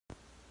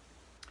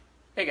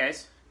Hey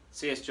guys,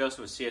 CS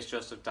Joseph with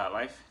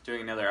csjoseph.life doing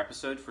another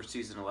episode for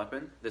Season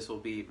 11. This will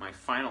be my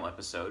final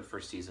episode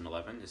for Season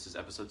 11. This is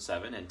Episode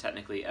 7, and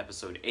technically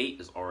Episode 8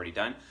 is already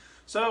done.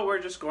 So we're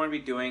just going to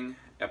be doing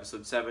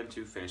Episode 7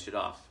 to finish it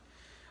off.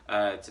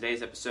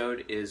 Today's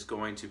episode is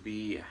going to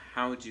be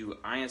how do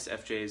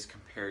ISFJs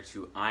compare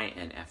to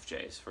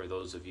INFJs, for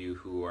those of you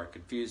who are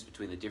confused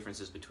between the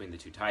differences between the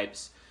two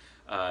types.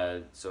 After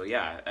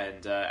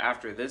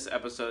this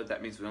episode,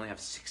 that means we only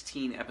have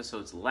 16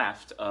 episodes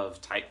left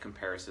of type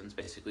comparisons,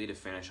 basically, to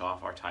finish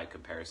off our type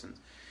comparisons.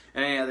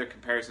 And any other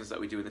comparisons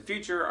that we do in the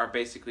future are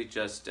basically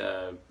just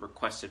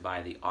requested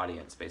by the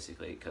audience,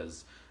 basically,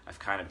 because I've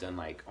kind of done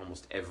like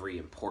almost every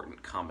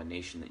important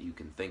combination that you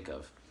can think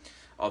of.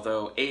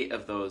 Although 8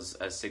 of those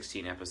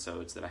 16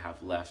 episodes that I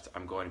have left,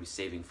 I'm going to be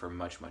saving for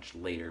much, much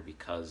later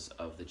because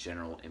of the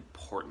general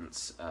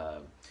importance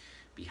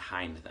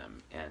behind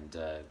them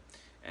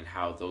and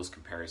how those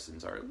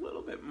comparisons are a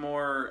little bit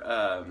more,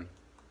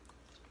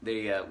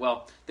 they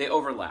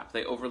overlap.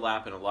 They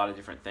overlap in a lot of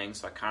different things,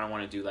 so I kind of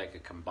want to do like a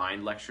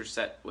combined lecture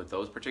set with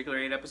those particular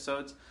 8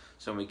 episodes.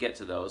 So when we get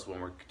to those,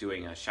 when we're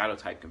doing shadow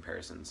type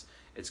comparisons,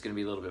 it's going to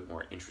be a little bit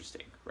more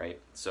interesting, right?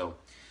 So,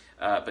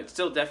 but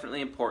still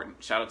definitely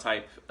important. Shadow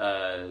type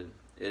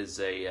is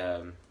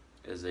a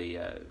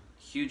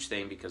huge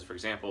thing because, for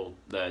example,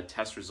 the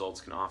test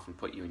results can often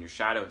put you in your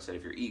shadow instead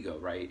of your ego,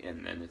 right?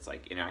 And it's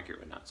like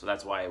inaccurate or not. So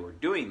that's why we're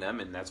doing them,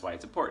 and that's why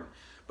it's important.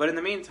 But in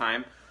the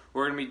meantime,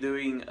 we're going to be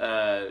doing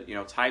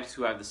types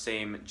who have the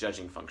same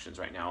judging functions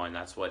right now, and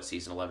that's what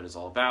Season 11 is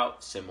all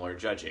about, similar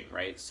judging,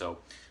 right? So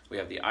we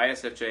have the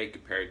ISFJ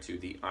compared to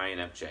the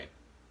INFJ.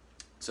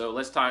 So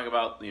let's talk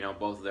about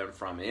both of them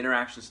from an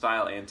interaction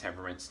style and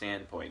temperament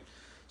standpoint.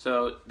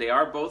 So they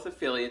are both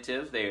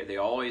affiliative. They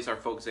always are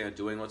focusing on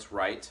doing what's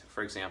right,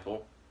 for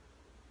example,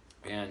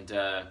 and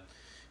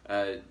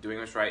doing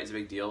what's right is a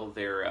big deal.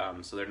 They're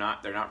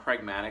not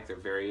pragmatic. They're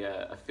very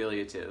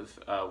affiliative.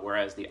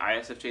 Whereas the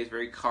ISFJ is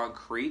very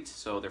concrete,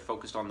 so they're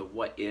focused on the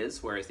what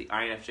is. Whereas the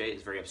INFJ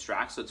is very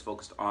abstract, so it's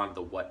focused on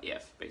the what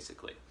if,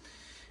 basically.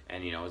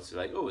 And it's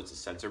like, oh, it's a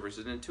sensor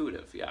versus an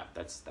intuitive. Yeah,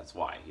 that's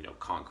why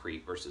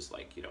concrete versus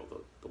like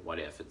the what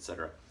if,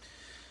 etc.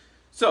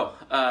 So.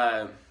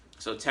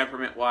 So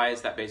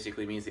temperament-wise, that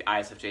basically means the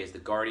ISFJ is the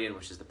guardian,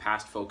 which is the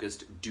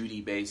past-focused,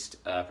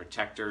 duty-based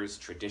protectors,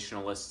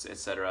 traditionalists,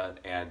 etc.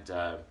 And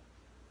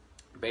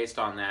based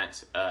on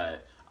that,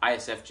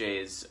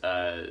 ISFJs,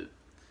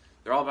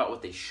 they're all about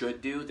what they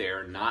should do. They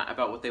are not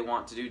about what they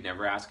want to do.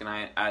 Never ask an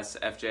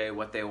ISFJ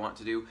what they want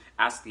to do.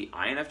 Ask the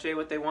INFJ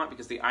what they want,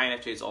 because the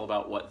INFJ is all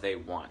about what they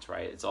want,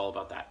 right? It's all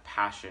about that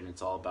passion.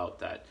 It's all about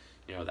that,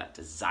 that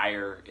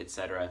desire,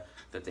 etc.,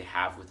 that they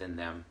have within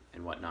them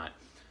and whatnot.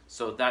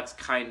 So that's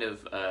kind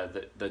of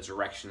the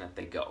direction that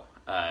they go,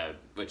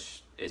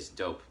 which is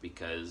dope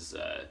because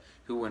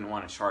who wouldn't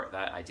want to chart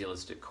that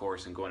idealistic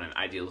course and go on an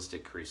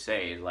idealistic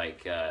crusade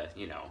like, an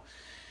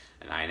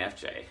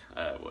INFJ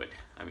would?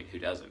 I mean, who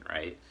doesn't,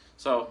 right?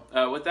 So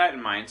with that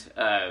in mind,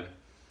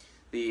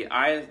 the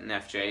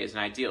INFJ is an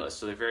idealist,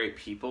 so they're very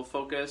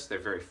people-focused, they're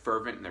very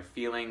fervent in their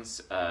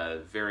feelings,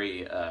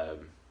 very,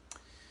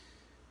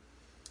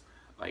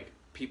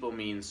 people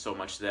mean so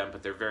much to them,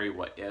 but they're very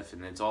what if,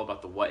 and it's all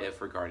about the what if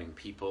regarding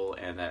people,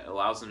 and that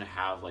allows them to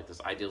have like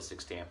this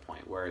idealistic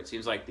standpoint where it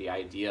seems like the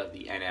idea of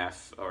the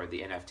NF or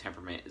the NF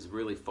temperament is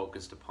really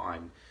focused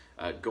upon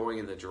going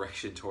in the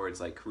direction towards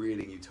like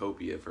creating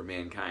utopia for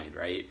mankind,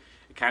 right?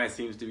 It kind of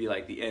seems to be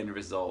like the end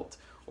result,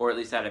 or at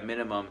least at a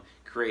minimum,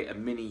 create a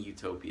mini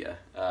utopia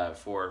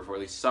for at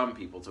least some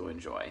people to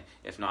enjoy,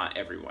 if not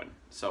everyone.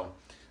 So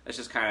that's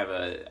just kind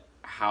of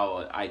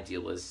how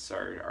idealists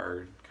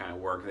are kind of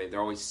work. They're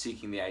always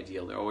seeking the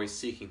ideal. They're always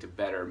seeking to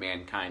better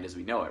mankind as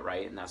we know it,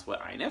 right? And that's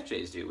what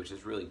INFJs do, which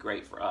is really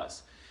great for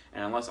us.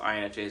 And unless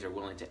INFJs are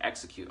willing to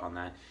execute on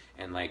that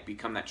and like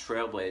become that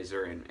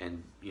trailblazer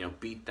and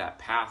beat that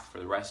path for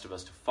the rest of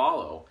us to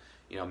follow,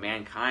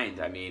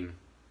 mankind, I mean,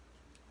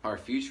 our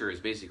future is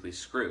basically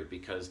screwed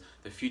because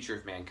the future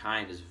of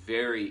mankind is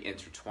very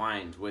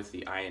intertwined with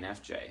the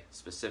INFJ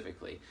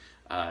specifically.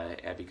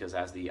 Because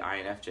as the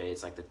INFJ,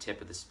 it's like the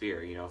tip of the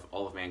spear. If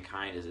all of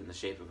mankind is in the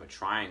shape of a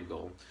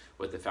triangle,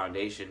 with the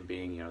foundation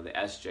being, the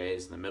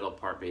SJs, the middle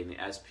part being the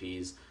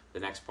SPs,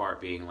 the next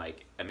part being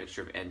like a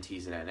mixture of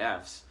NTs and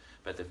NFs,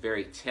 but the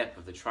very tip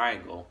of the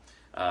triangle,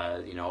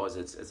 as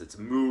it's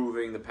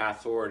moving the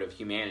path forward of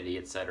humanity,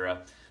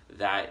 etc.,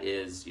 that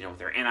is, with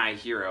their NI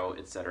hero,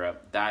 etc.,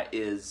 that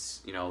is,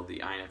 the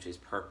INFJ's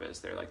purpose.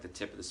 They're like the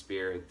tip of the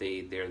spear.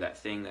 They're that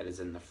thing that is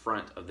in the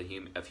front of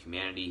of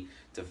humanity,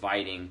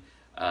 dividing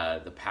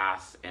the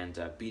path and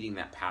beating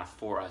that path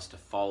for us to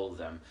follow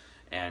them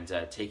and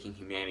taking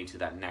humanity to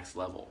that next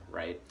level,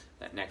 right?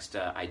 That next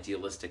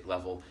idealistic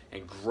level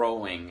and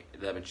growing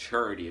the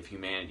maturity of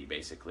humanity,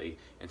 basically,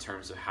 in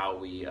terms of how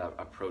we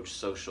approach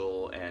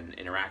social and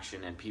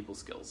interaction and people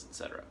skills,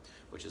 etc.,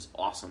 which is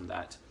awesome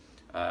that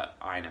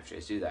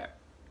INFJs do that.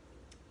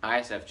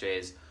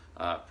 ISFJs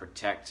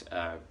protect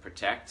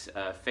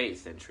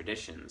faith and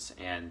traditions,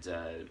 and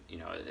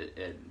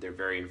they're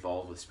very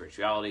involved with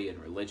spirituality and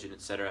religion,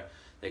 etc.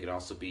 They can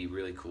also be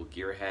really cool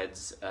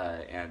gearheads,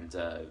 and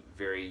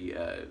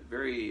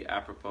very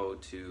apropos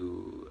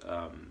to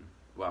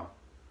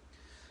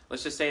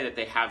let's just say that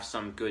they have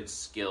some good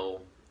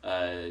skill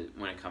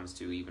when it comes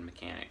to even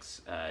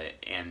mechanics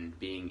and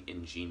being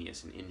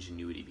ingenious and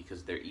ingenuity,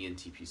 because they're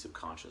ENTP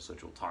subconscious,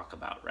 which we'll talk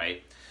about,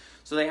 right?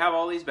 So they have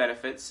all these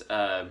benefits.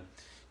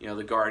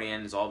 The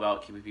Guardian is all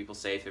about keeping people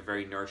safe. They're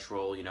very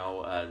nurtural.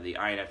 The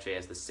INFJ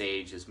as the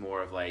Sage is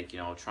more of like,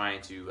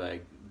 trying to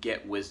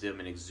get wisdom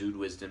and exude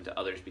wisdom to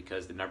others,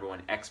 because the number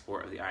one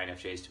export of the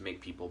INFJ is to make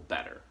people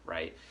better,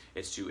 right?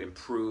 It's to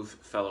improve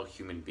fellow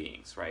human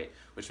beings, right?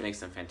 Which makes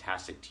them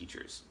fantastic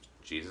teachers.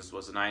 Jesus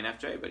was an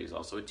INFJ, but he's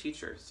also a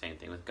teacher. Same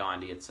thing with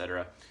Gandhi,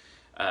 etc.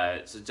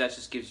 So that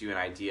just gives you an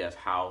idea of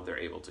how they're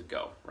able to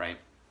go, right?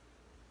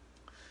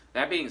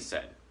 That being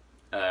said,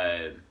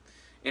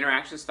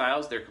 interaction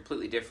styles, they're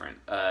completely different.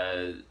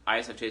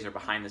 ISFJs are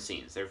behind the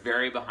scenes. They're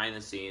very behind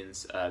the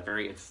scenes,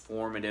 very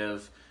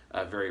informative,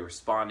 very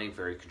responding,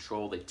 very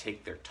controlled. They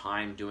take their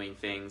time doing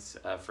things.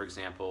 For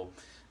example,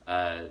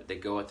 they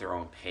go at their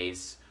own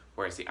pace,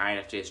 whereas the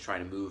INFJ is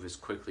trying to move as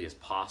quickly as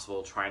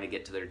possible, trying to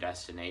get to their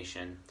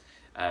destination.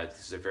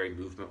 Because they're very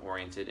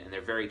movement-oriented, and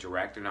they're very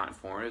direct. They're not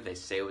informative. They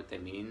say what they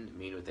mean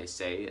what they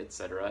say,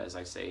 etc., as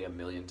I say a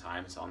million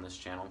times on this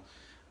channel.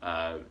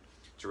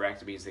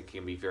 Direct means they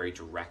can be very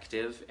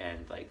directive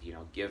and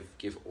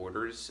give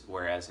orders,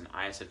 whereas an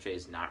ISFJ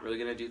is not really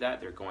going to do that.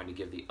 They're going to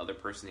give the other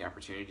person the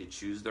opportunity to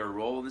choose their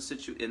role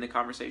in the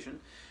conversation,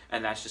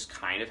 and that's just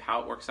kind of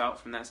how it works out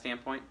from that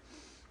standpoint.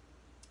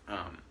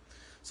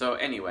 So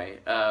anyway,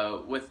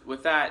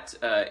 with that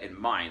in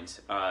mind,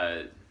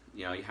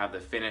 you have the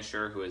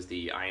finisher, who is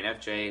the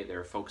INFJ.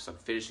 They're focused on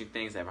finishing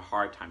things. They have a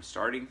hard time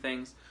starting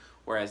things.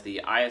 Whereas the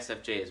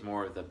ISFJ is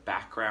more of the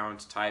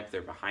background type.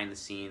 They're behind the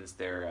scenes.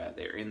 They're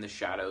in the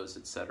shadows,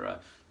 etc.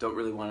 Don't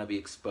really want to be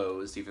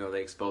exposed, even though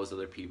they expose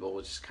other people,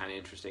 which is kind of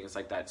interesting. It's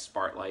like that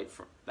spotlight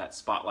from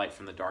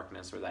the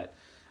darkness, or that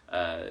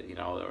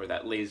or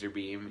that laser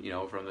beam,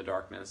 from the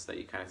darkness that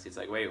you kind of see. It's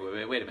like, wait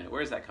a minute,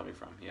 where is that coming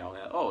from?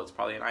 Oh, it's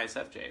probably an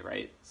ISFJ,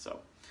 right? So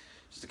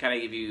just to kind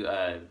of give you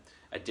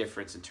a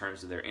difference in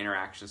terms of their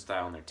interaction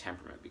style and their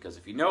temperament. Because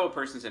if you know a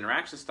person's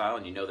interaction style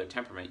and you know their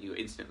temperament, you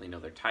instantly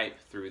know their type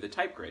through the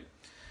type grid.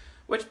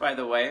 Which, by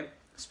the way,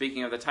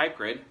 speaking of the type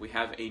grid, we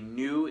have a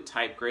new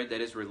type grid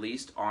that is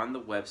released on the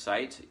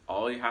website.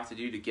 All you have to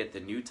do to get the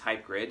new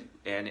type grid,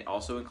 and it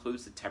also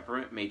includes the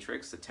temperament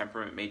matrix. The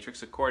temperament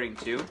matrix according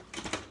to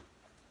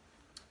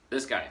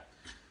this guy,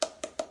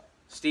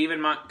 Stephen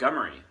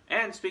Montgomery.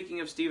 And speaking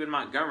of Stephen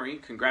Montgomery,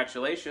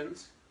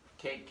 congratulations.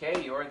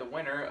 KK, you're the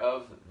winner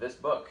of this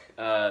book.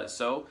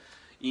 So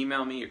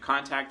email me your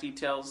contact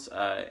details,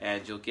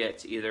 and you'll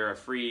get either a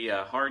free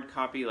hard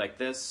copy like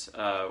this,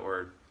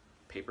 or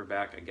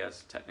paperback, I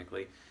guess,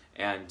 technically,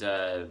 and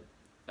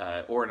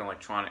or an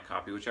electronic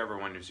copy, whichever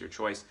one is your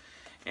choice.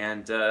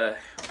 And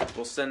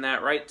we'll send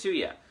that right to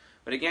you.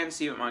 But again,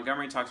 Stephen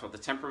Montgomery talks about the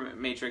temperament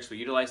matrix. We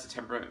utilize the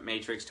temperament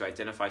matrix to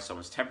identify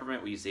someone's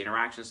temperament. We use the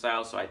interaction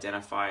style to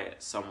identify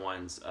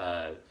someone's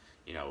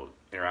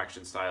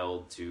interaction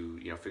style to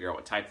figure out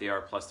what type they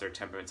are, plus their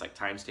temperaments, like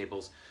times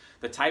tables.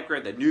 The type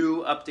grid, the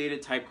new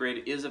updated type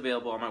grid, is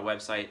available on my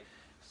website,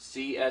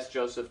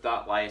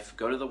 csjoseph.life.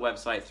 Go to the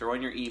website, throw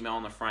in your email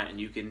in the front, and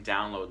you can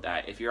download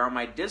that. If you're on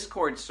my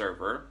Discord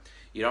server,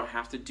 you don't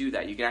have to do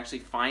that. You can actually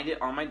find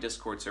it on my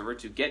Discord server.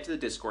 To get to the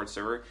Discord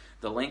server,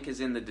 the link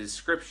is in the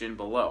description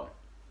below.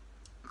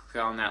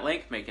 Click on that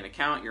link, make an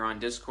account. You're on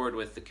Discord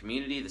with the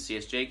community, the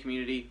CSJ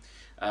community.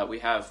 We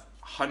have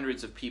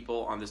hundreds of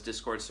people on this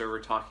Discord server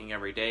talking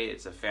every day.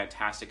 It's a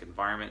fantastic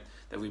environment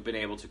that we've been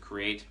able to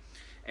create.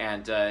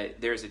 And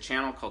there's a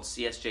channel called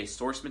CSJ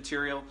Source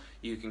Material.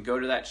 You can go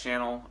to that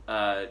channel,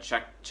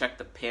 check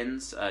the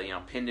pins,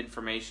 pinned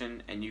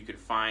information, and you can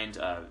find,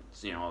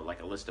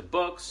 like a list of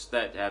books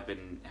that have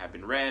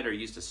been read or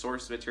used as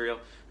source material.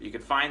 You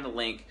can find the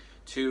link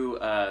to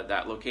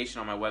that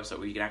location on my website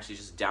where you can actually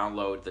just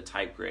download the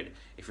type grid.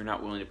 If you're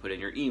not willing to put in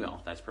your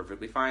email, that's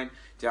perfectly fine.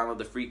 Download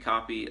the free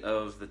copy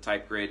of the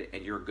type grid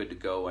and you're good to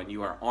go, and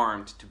you are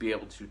armed to be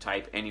able to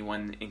type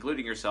anyone,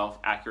 including yourself,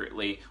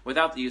 accurately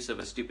without the use of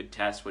a stupid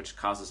test which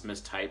causes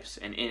mistypes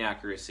and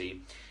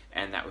inaccuracy,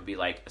 and that would be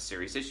like a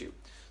serious issue.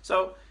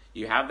 So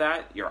you have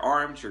that, you're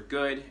armed, you're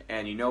good,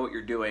 and you know what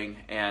you're doing,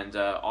 and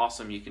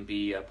awesome. You can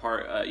be a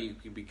part. You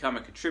can become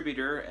a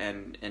contributor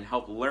and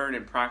help learn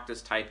and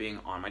practice typing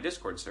on my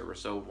Discord server.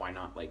 So why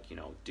not,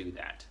 do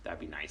that? That'd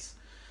be nice.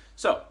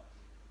 So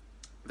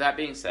that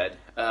being said,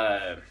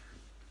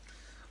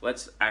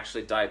 let's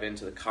actually dive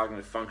into the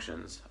cognitive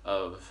functions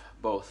of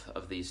both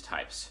of these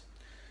types.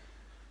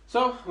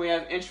 So we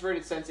have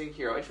Introverted Sensing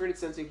Hero. Introverted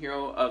Sensing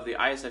Hero of the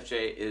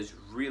ISFJ is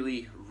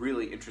really,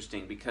 really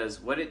interesting, because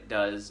what it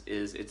does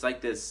is it's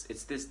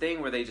this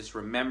thing where they just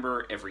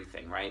remember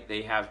everything, right?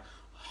 They have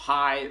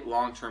high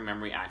long-term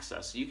memory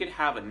access. So you could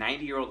have a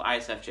 90-year-old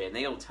ISFJ and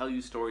they'll tell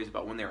you stories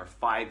about when they were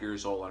 5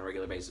 years old on a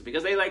regular basis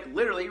because they like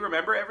literally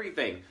remember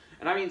everything.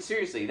 And I mean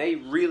seriously, they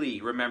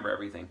really remember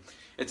everything.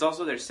 It's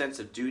also their sense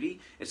of duty,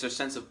 it's their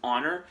sense of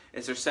honor,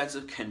 it's their sense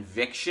of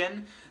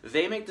conviction.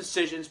 They make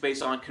decisions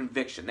based on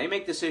conviction. They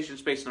make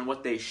decisions based on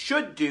what they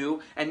should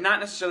do and not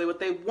necessarily what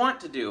they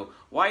want to do.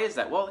 Why is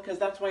that? Well, because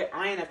that's why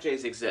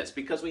INFJs exist,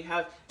 because we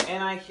have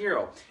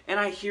Anti-Hero.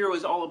 Anti-Hero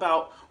is all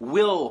about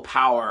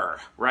willpower,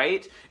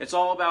 right? It's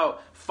all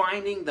about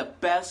finding the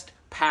best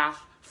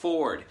path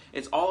forward.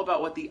 It's all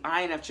about what the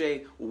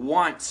INFJ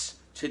wants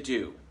to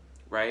do,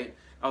 right?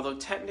 Although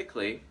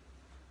technically,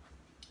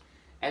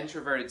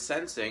 introverted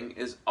sensing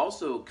is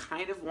also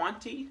kind of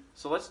wanty.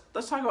 So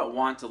let's talk about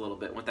want a little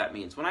bit, what that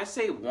means. When I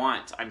say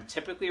want, I'm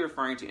typically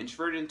referring to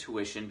introverted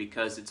intuition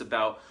because it's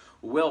about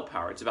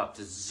willpower, it's about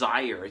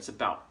desire, it's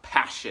about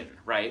passion,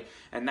 right?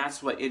 And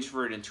that's what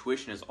introverted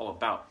intuition is all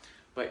about.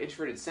 But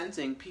introverted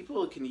sensing,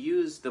 people can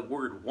use the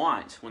word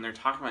want when they're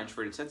talking about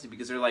introverted sensing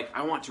because they're like,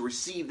 I want to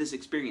receive this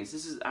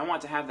experience. I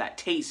want to have that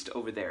taste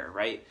over there,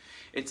 right?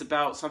 It's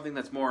about something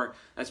that's more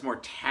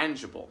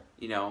tangible,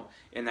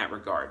 in that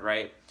regard,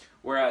 right?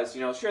 Whereas,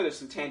 sure, there's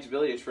some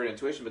tangibility to introverted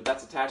intuition, but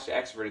that's attached to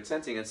extroverted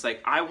sensing. It's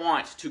like, I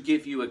want to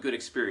give you a good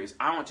experience.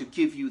 I want to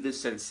give you this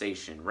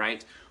sensation,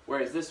 right?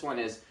 Whereas this one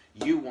is,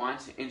 you want,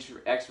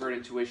 extroverted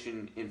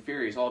intuition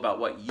inferior is all about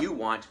what you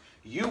want.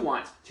 You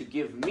want to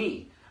give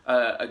me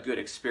a good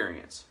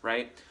experience,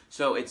 right?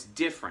 So it's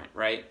different,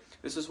 right?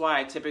 This is why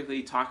I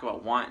typically talk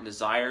about want and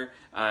desire.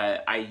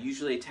 I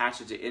usually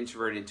attach it to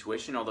introverted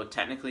intuition, although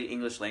technically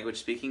English language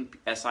speaking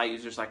SI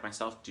users like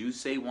myself do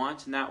say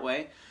want in that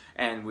way,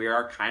 and we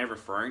are kind of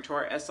referring to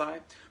our SI.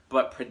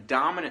 But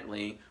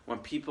predominantly, when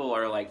people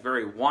are like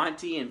very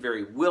wanty and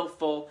very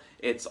willful,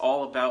 it's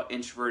all about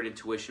introverted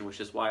intuition, which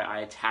is why I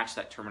attach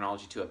that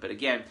terminology to it. But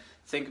again,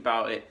 think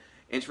about it.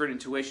 Introverted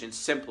intuition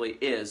simply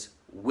is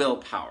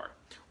willpower,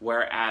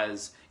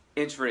 whereas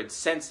introverted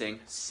sensing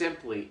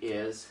simply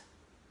is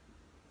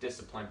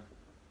discipline.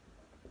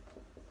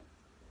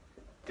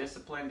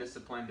 Discipline,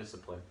 discipline,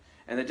 discipline.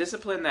 And the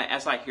discipline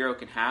that SI Hero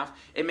can have,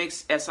 it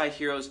makes SI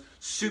Heroes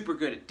super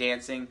good at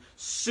dancing,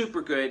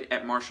 super good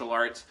at martial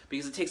arts,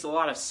 because it takes a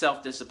lot of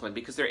self-discipline,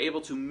 because they're able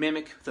to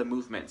mimic the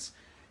movements.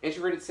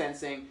 Introverted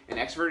sensing and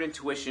extroverted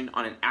intuition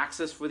on an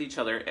axis with each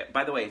other.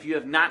 By the way, if you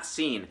have not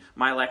seen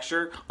my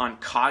lecture on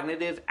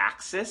cognitive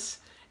axis,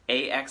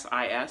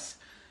 AXIS,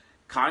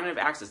 cognitive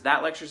axis,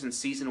 that lecture's in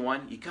season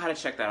 1. You gotta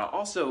check that out.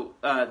 Also,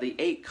 the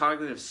 8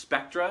 cognitive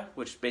spectra,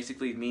 which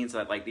basically means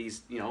that like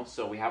these,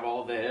 so we have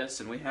all of this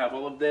and we have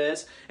all of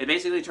this. It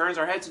basically turns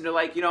our heads into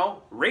like,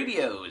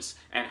 radios.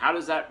 And how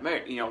does that,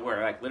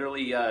 where like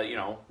literally,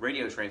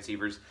 radio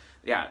transceivers.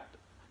 Yeah,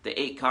 the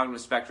 8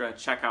 cognitive spectra.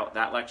 Check out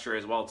that lecture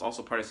as well. It's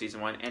also part of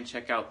season 1. And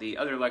check out the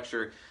other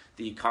lecture,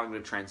 the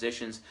cognitive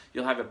transitions.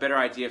 You'll have a better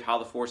idea of how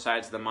the 4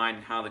 sides of the mind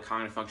and how the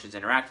cognitive functions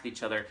interact with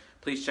each other.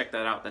 Please check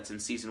that out. That's in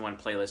season 1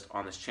 playlist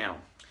on this channel.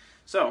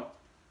 So,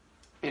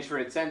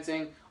 introverted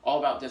sensing, all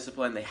about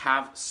discipline. They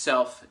have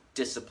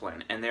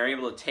self-discipline, and they're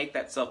able to take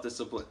that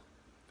self-discipline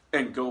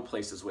and go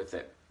places with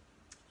it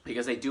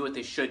because they do what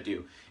they should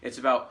do. It's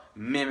about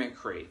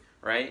mimicry,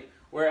 right?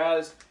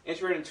 Whereas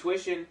introverted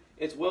intuition,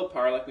 it's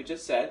willpower, like we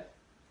just said.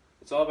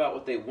 It's all about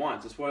what they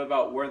want. It's all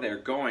about where they're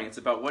going. It's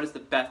about what is the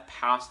best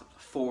path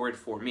forward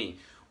for me.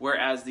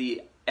 Whereas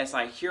the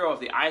SI Hero of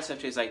the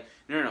ISFJ is like,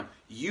 no,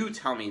 you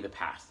tell me the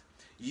path.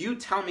 You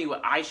tell me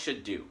what I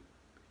should do.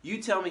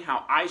 You tell me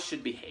how I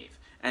should behave.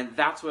 And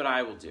that's what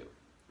I will do,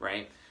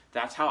 right?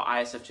 That's how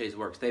ISFJs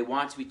work. They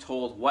want to be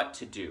told what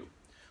to do.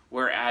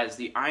 Whereas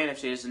the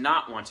INFJ does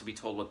not want to be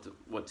told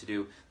what to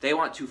do. They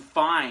want to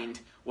find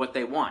what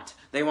they want.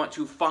 They want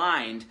to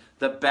find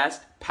the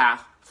best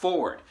path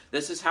forward.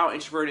 This is how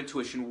introverted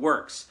intuition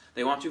works.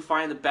 They want to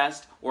find the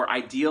best or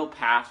ideal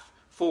path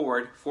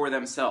forward for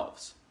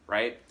themselves,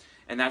 right?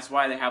 And that's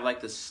why they have like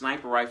this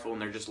sniper rifle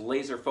and they're just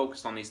laser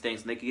focused on these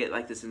things, and they can get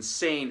like this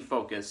insane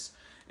focus,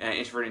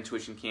 introverted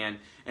intuition can,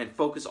 and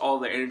focus all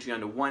their energy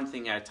onto one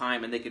thing at a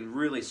time, and they can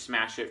really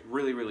smash it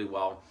really, really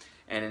well,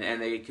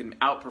 and they can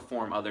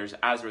outperform others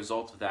as a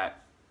result of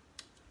that.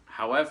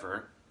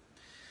 However,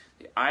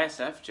 the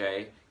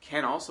ISFJ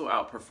can also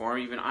outperform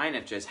even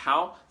INFJs.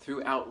 How?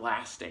 Through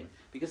outlasting.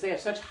 Because they have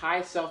such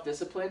high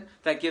self-discipline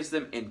that gives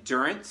them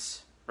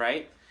endurance,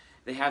 right?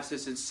 They have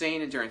this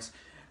insane endurance.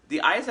 The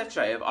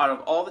ISFJ, out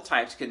of all the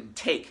types, can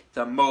take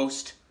the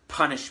most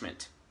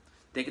punishment.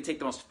 They can take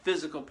the most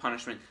physical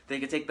punishment. They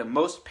can take the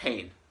most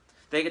pain.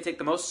 They can take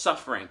the most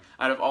suffering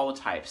out of all the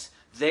types.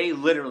 They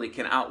literally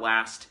can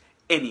outlast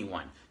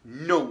anyone.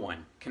 No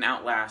one can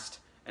outlast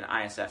an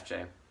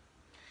ISFJ.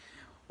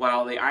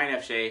 While the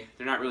INFJ,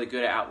 they're not really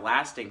good at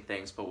outlasting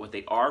things, but what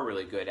they are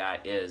really good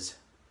at is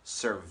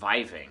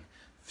surviving.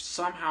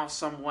 Somehow,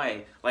 some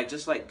way,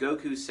 just like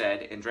Goku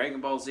said in Dragon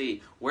Ball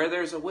Z, where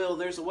there's a will,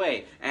 there's a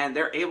way, and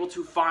they're able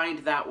to find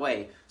that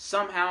way.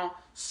 Somehow,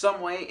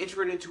 some way,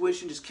 introverted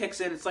intuition just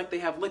kicks in. It's like they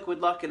have liquid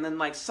luck, and then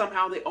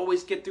somehow they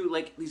always get through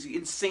these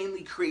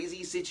insanely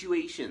crazy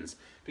situations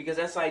because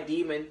SI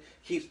Demon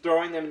keeps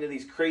throwing them into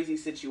these crazy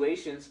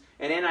situations,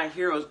 and NI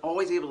Hero is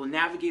always able to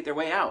navigate their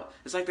way out.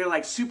 It's like they're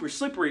like super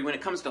slippery when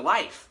it comes to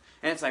life.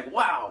 And it's like,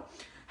 wow,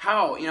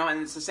 how,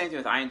 and it's the same thing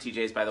with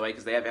INTJs, by the way,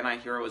 because they have NI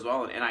Hero as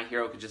well, and NI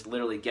Hero could just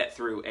literally get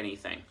through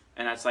anything.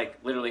 And that's like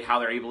literally how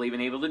they're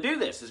even able to do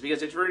this, is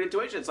because introverted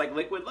intuition, it's like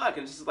liquid luck,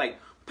 and it's just like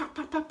pop,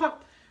 pop, pop,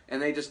 pop,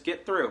 and they just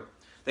get through.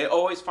 They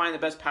always find the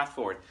best path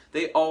forward.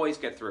 They always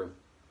get through.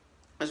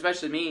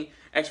 Especially me,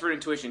 Extrovert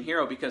Intuition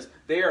Hero, because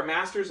they are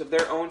masters of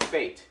their own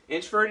fate.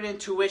 Introverted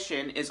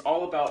Intuition is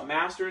all about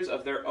masters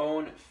of their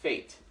own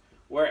fate,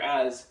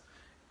 whereas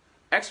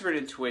Extrovert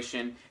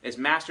Intuition is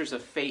masters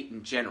of fate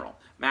in general,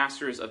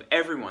 masters of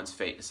everyone's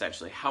fate,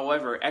 essentially.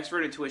 However,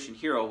 Extrovert Intuition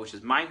Hero, which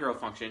is my hero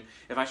function,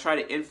 if I try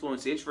to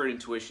influence the Introvert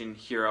Intuition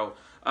Hero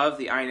of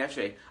the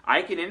INFJ,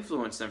 I can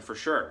influence them for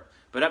sure,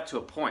 but up to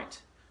a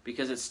point.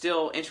 Because it's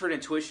still, Introvert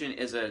Intuition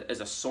is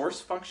a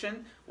source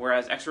function,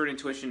 whereas Extrovert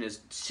Intuition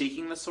is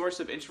seeking the source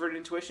of Introvert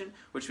Intuition,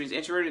 which means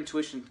Introvert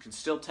Intuition can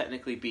still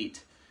technically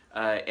beat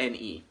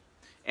NE.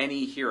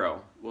 NE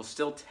Hero will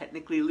still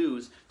technically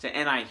lose to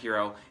NI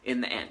Hero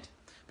in the end.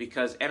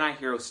 Because NI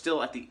Hero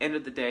still, at the end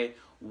of the day,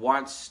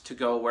 wants to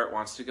go where it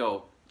wants to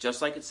go.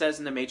 Just like it says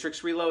in The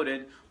Matrix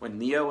Reloaded, when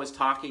Neo is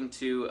talking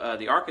to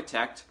the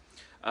architect,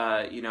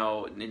 and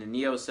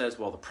Neo says,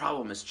 well, the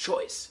problem is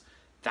choice.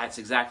 That's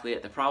exactly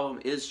it. The problem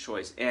is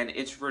choice, and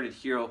Introverted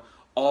Hero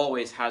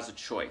always has a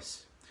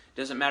choice. It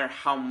doesn't matter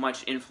how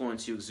much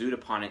influence you exude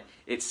upon it,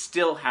 it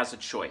still has a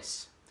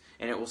choice.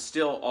 And it will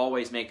still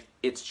always make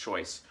its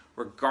choice,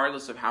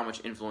 regardless of how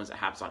much influence it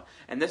has on.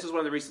 And this is one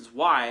of the reasons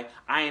why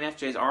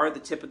INFJs are the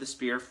tip of the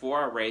spear for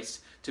our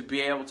race, to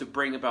be able to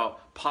bring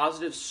about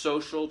positive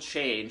social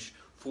change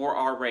for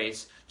our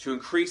race, to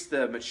increase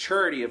the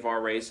maturity of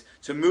our race,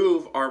 to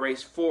move our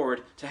race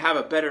forward, to have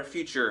a better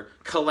future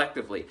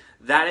collectively.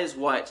 That is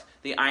what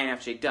the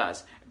INFJ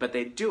does. But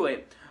they do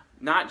it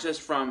not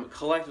just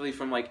collectively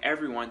from like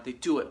everyone, they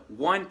do it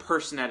one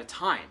person at a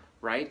time,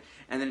 right?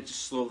 And then it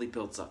just slowly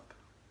builds up.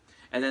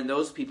 And then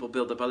those people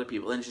build up other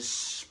people, and it just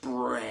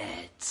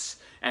spreads.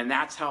 And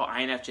that's how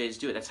INFJs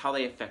do it. That's how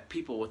they affect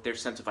people, with their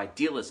sense of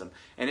idealism.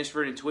 And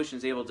Introverted Intuition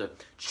is able to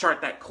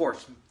chart that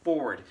course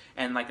forward.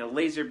 And like a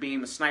laser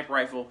beam, a sniper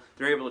rifle,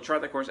 they're able to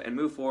chart that course and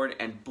move forward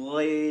and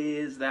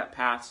blaze that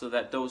path so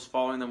that those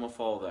following them will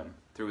follow them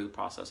through the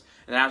process.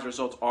 And as a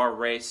result, our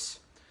race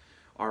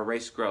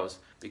grows.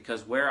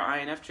 Because where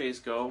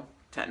INFJs go,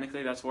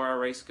 technically that's where our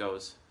race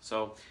goes.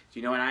 So if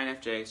you know an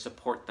INFJ,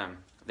 support them.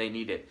 They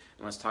need it.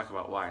 And let's talk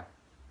about why.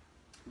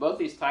 Both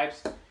these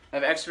types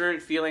have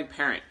extroverted feeling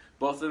parent.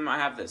 Both of them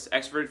have this,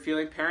 extroverted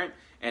feeling parent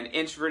and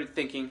introverted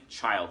thinking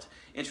child.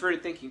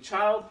 Introverted thinking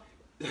child,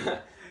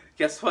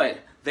 guess what?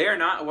 They are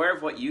not aware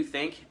of what you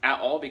think at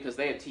all, because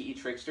they have TE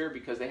Trickster.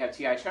 Because they have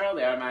TI child,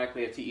 they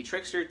automatically have TE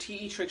Trickster.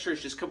 TE Trickster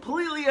is just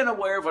completely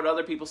unaware of what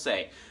other people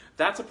say.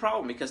 That's a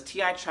problem, because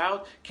TI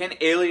child can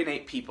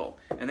alienate people.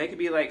 And they can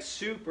be like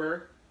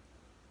super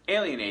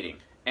alienating.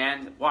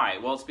 And why?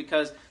 Well, it's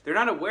because they're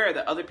not aware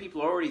that other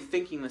people are already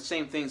thinking the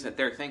same things that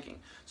they're thinking.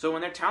 So when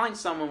they're telling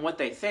someone what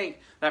they think,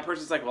 that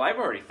person's like, well, I've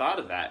already thought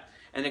of that.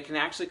 And it can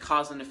actually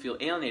cause them to feel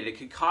alienated. It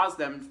could cause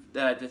them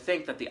to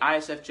think that the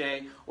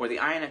ISFJ or the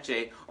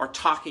INFJ are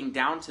talking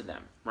down to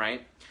them,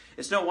 right?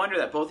 It's no wonder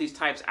that both these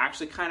types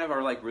actually kind of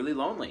are like really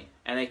lonely,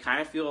 and they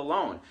kind of feel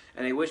alone,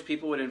 and they wish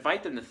people would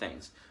invite them to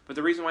things. But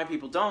the reason why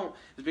people don't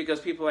is because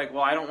people are like,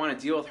 well, I don't want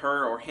to deal with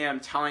her or him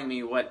telling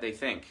me what they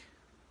think.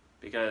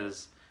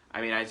 Because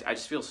I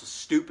just feel so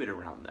stupid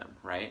around them,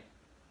 right?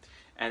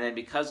 And then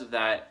because of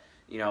that,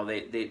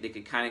 they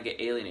could kind of get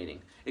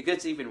alienating. It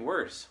gets even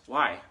worse.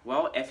 Why?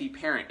 Well, FE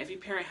Parent. FE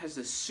Parent has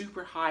this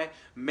super high,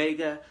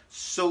 mega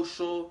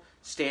social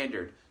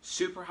standard.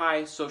 Super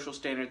high social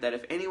standard that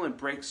if anyone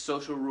breaks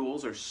social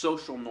rules or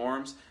social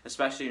norms,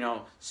 especially,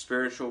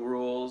 spiritual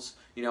rules,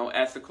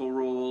 ethical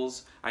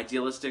rules,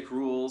 idealistic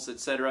rules,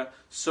 etc.,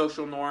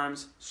 social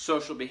norms,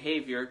 social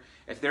behavior,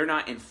 if they're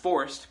not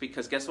enforced,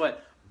 because guess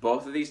what?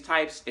 Both of these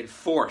types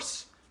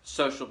enforce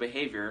social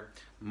behavior,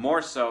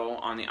 more so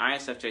on the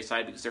ISFJ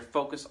side, because they're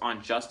focused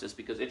on justice.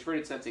 Because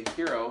Introverted Sensing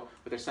Hero,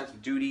 with their sense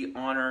of duty,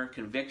 honor,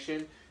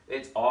 conviction,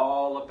 it's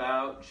all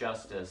about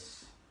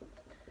justice.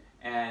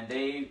 And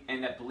they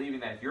end up believing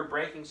that if you're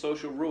breaking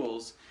social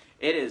rules,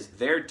 it is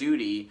their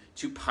duty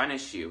to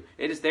punish you.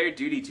 It is their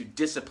duty to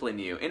discipline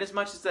you. In as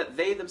much as that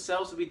they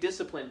themselves will be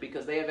disciplined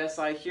because they have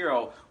SI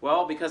Hero.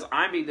 Well, because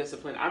I'm being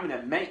disciplined, I'm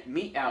going to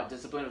mete out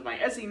discipline with my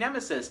SE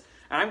Nemesis.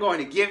 And I'm going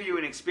to give you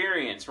an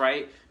experience,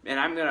 right? And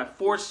I'm going to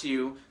force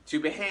you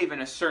to behave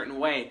in a certain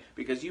way,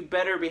 because you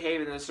better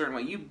behave in a certain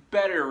way. You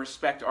better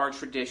respect our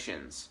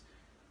traditions.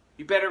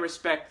 You better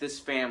respect this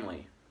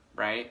family,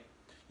 right?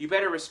 You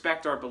better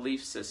respect our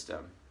belief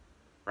system,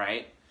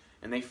 right?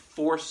 And they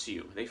force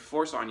you. They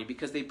force on you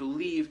because they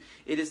believe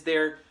it is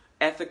their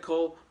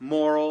ethical,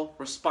 moral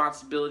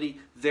responsibility,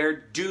 their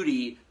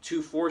duty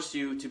to force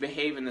you to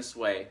behave in this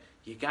way.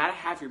 You got to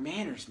have your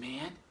manners,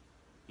 man.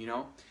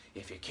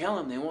 If you kill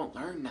them, they won't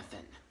learn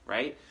nothing,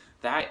 right?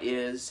 That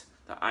is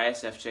the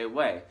ISFJ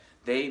way.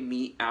 They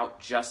mete out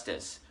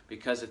justice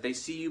Because if they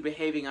see you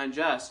behaving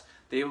unjust,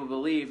 they will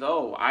believe,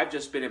 oh, I've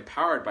just been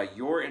empowered by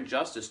your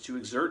injustice to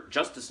exert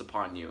justice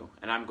upon you,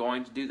 and I'm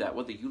going to do that,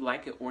 whether you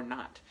like it or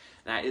not.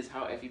 That is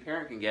how FE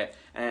parent can get,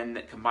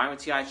 and combined with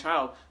TI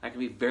child, that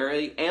can be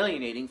very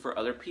alienating for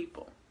other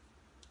people.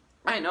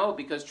 I know,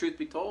 because truth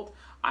be told,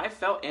 I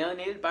felt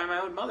alienated by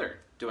my own mother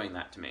doing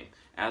that to me,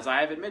 as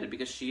I have admitted,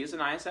 because she is an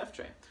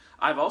ISFJ.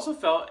 I've also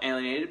felt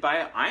alienated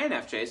by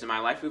INFJs in my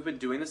life who've been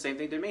doing the same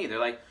thing to me. They're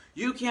like,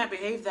 you can't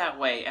behave that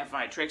way,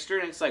 FI Trickster.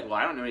 And it's like, well,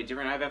 I don't know any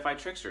different. I have FI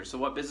Trickster. So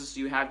what business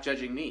do you have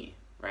judging me,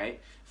 right?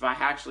 If I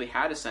actually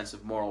had a sense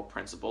of moral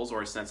principles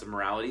or a sense of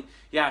morality,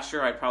 yeah,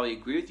 sure, I'd probably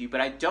agree with you,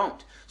 but I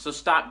don't. So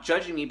stop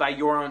judging me by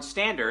your own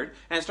standard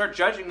and start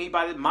judging me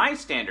by my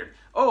standard.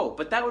 Oh,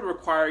 but that would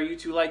require you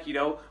to, like,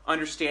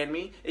 understand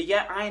me.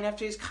 Yet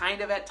INFJs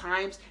kind of at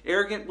times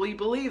arrogantly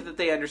believe that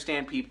they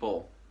understand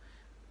people.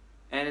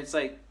 And it's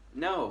like,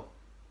 no,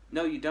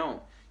 you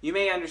don't. You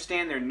may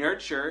understand their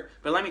nurture,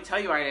 but let me tell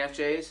you,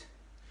 INFJs,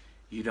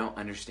 you don't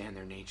understand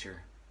their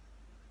nature.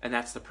 And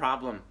that's the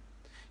problem.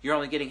 You're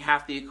only getting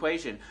half the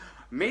equation.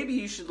 Maybe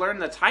you should learn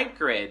the type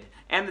grid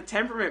and the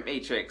temperament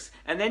matrix,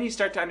 and then you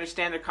start to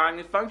understand their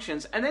cognitive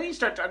functions, and then you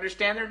start to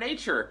understand their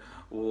nature.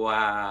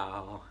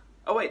 Wow.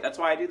 Oh wait, that's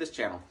why I do this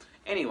channel.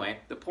 Anyway,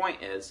 the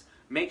point is,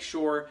 make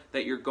sure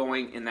that you're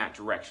going in that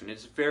direction.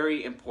 It's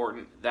very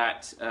important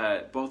that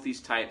both these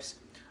types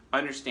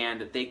understand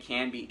that they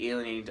can be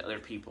alienating to other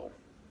people.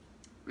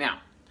 Now,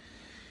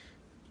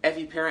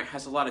 FE Parent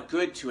has a lot of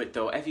good to it,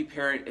 though. FE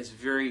Parent is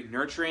very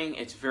nurturing,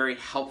 it's very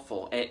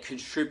helpful, it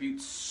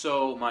contributes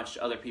so much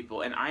to other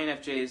people, and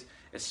INFJs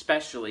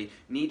especially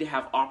need to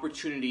have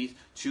opportunities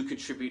to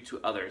contribute to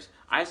others.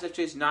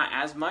 ISFJs not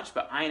as much,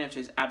 but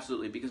INFJs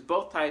absolutely, because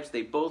both types,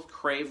 they both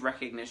crave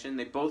recognition,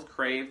 they both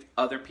crave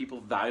other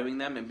people valuing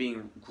them and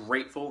being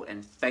grateful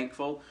and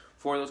thankful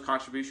for those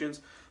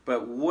contributions,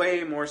 but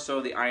way more so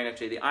the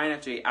INFJ. The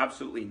INFJ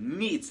absolutely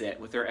needs it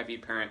with their FE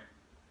Parent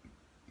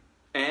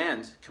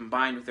and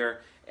combined with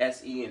their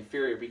SE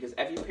Inferior, because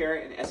FE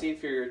Parent and SE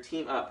Inferior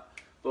team up.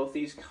 Both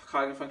these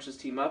cognitive functions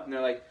team up, and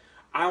they're like,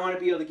 I want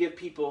to be able to give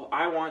people,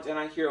 I want and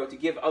I hero to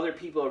give other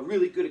people a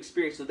really good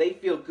experience so they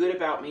feel good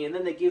about me, and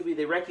then they give me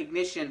the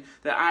recognition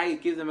that I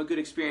give them a good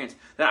experience,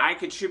 that I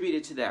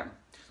contributed to them,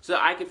 so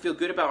that I can feel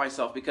good about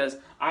myself, because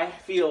I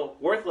feel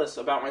worthless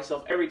about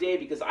myself every day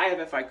because I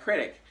have FI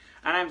Critic.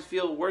 And I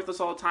feel worthless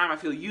all the time. I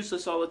feel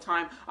useless all the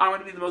time. I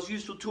want to be the most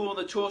useful tool in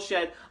the tool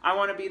shed. I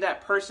want to be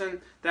that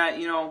person that,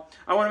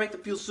 I want to make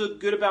them feel so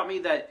good about me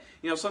that,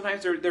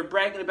 sometimes they're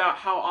bragging about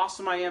how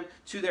awesome I am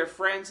to their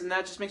friends, and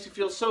that just makes me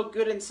feel so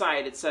good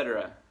inside,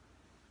 etc.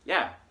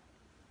 Yeah.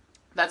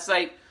 That's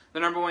like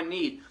the number one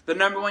need. The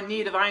number one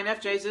need of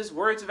INFJs is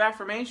words of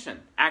affirmation.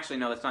 Actually,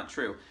 no, that's not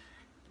true.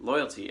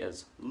 Loyalty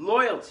is.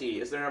 Loyalty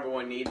is their number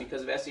one need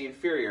because of SE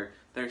Inferior.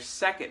 Their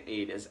second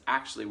need is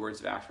actually words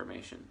of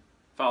affirmation,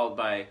 followed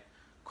by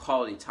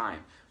quality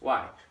time.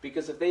 Why?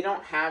 Because if they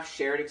don't have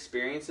shared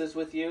experiences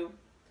with you,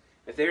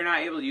 if they're not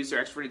able to use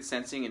their extroverted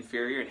sensing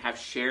Inferior and have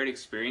shared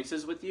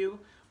experiences with you,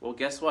 well,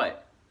 guess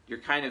what? You're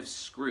kind of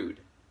screwed.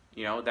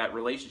 That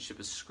relationship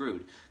is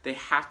screwed. They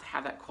have to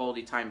have that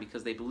quality time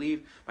because they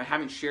believe by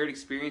having shared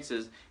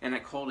experiences and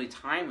that quality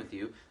time with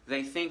you,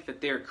 they think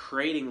that they're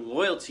creating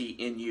loyalty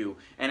in you,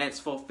 and it's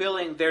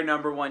fulfilling their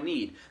number one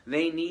need.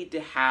 They need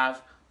to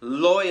have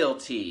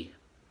loyalty.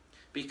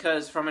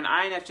 Because from an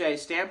INFJ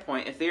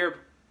standpoint, if they're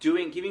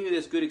giving you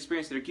this good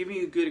experience, they're giving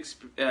you good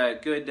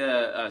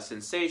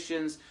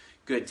sensations,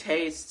 good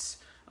tastes,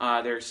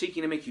 they're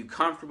seeking to make you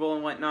comfortable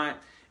and whatnot,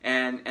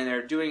 and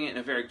they're doing it in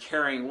a very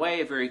caring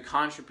way, a very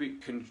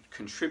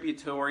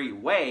contributory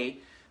way,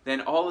 then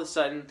all of a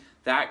sudden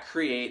that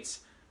creates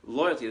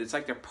loyalty. It's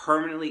like they're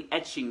permanently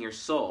etching your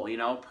soul,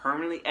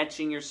 permanently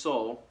etching your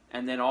soul,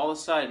 and then all of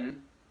a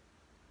sudden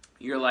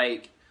you're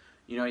like,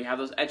 you have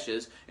those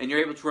etches, and you're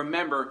able to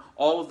remember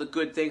all of the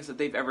good things that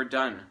they've ever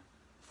done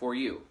for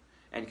you,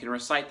 and can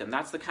recite them.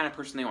 That's the kind of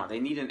person they want. They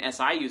need an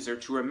SI user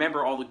to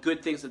remember all the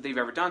good things that they've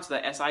ever done, so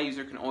that SI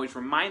user can always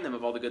remind them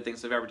of all the good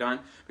things they've ever done,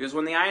 because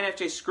when the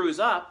INFJ screws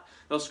up,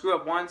 they'll screw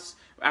up once,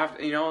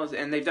 after,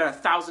 and they've done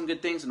 1,000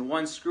 good things and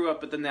one screw up,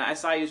 but then the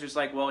SI user's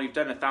like, well, you've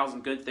done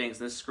 1,000 good things,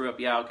 and this screw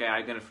up, yeah, okay,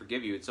 I'm going to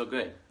forgive you. It's so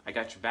good. I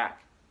got your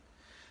back.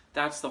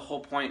 That's the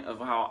whole point of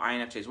how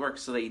INFJs work.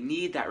 So they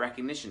need that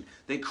recognition.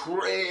 They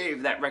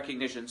crave that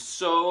recognition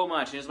so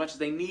much. And as much as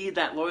they need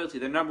that loyalty,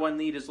 their number one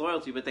need is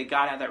loyalty, but they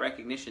got to have that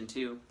recognition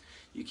too.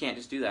 You can't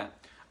just do that.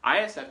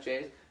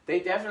 ISFJs,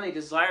 they definitely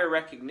desire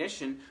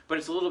recognition, but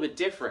it's a little bit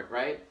different,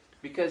 right?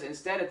 Because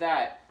instead of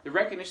that, the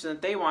recognition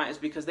that they want is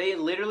because they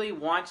literally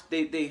want,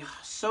 they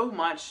so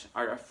much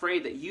are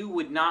afraid that you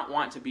would not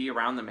want to be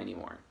around them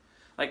anymore.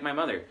 Like my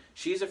mother,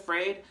 she's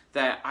afraid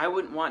that I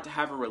wouldn't want to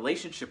have a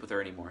relationship with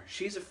her anymore.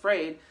 She's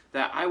afraid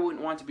that I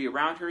wouldn't want to be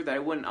around her, that I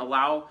wouldn't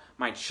allow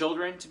my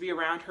children to be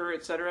around her,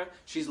 etc.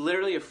 She's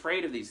literally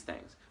afraid of these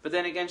things. But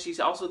then again, she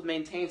also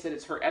maintains that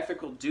it's her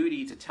ethical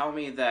duty to tell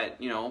me that,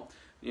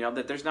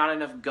 that there's not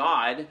enough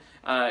God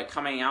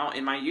coming out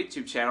in my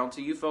YouTube channel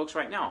to you folks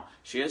right now.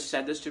 She has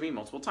said this to me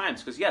multiple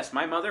times, because yes,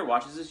 my mother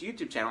watches this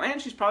YouTube channel,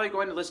 and she's probably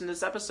going to listen to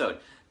this episode.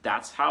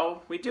 That's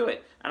how we do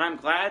it. And I'm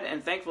glad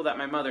and thankful that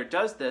my mother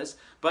does this,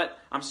 but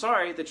I'm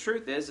sorry, the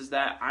truth is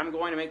that I'm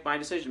going to make my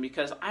decision,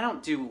 because I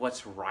don't do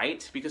what's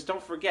right, because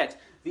don't forget,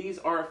 these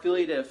are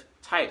affiliative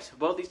types.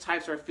 Both these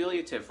types are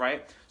affiliative,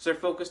 right? So they're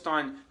focused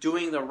on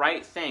doing the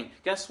right thing.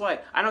 Guess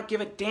what? I don't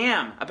give a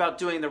damn about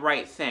doing the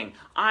right thing.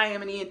 I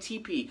am an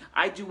ENTP.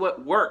 I do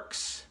what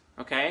works.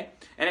 Okay?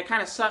 And it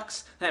kind of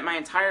sucks that my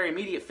entire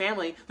immediate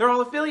family, they're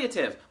all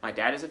affiliative. My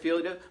dad is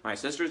affiliative. My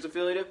sister is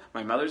affiliative.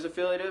 My mother's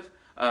affiliative.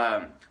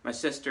 My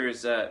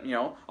sister's,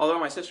 although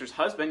my sister's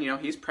husband,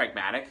 he's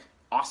pragmatic.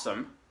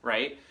 Awesome,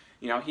 right?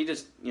 He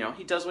just,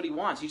 he does what he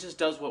wants. He just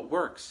does what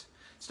works.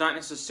 It's not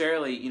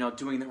necessarily,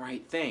 doing the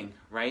right thing,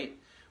 right?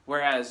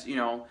 Whereas,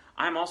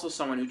 I'm also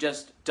someone who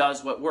just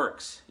does what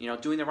works.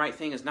 Doing the right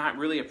thing is not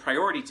really a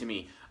priority to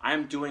me.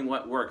 I'm doing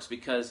what works,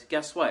 because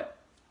guess what?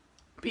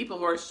 People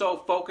who are so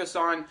focused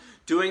on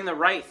doing the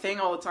right thing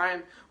all the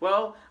time,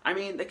 well,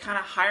 they kind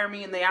of hire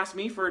me and they ask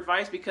me for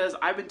advice because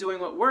I've been doing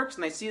what works,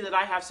 and they see that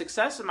I have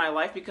success in my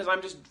life because I'm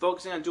just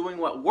focusing on doing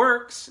what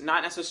works,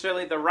 not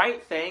necessarily the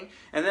right thing,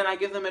 and then I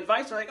give them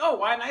advice. They're like, oh,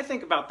 why didn't I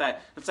think about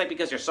that? It's like,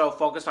 because you're so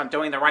focused on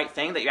doing the right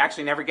thing that you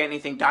actually never get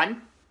anything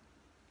done?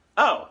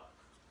 Oh.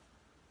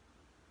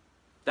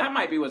 That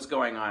might be what's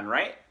going on,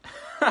 right?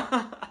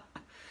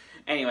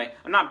 Anyway,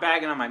 I'm not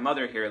bagging on my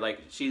mother here.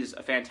 Like, she's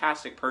a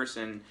fantastic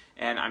person,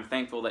 and I'm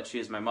thankful that she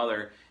is my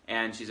mother,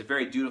 and she's a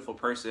very dutiful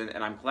person,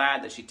 and I'm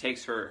glad that she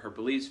takes her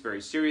beliefs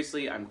very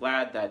seriously. I'm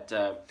glad that,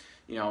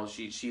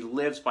 she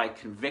lives by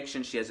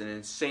conviction. She has an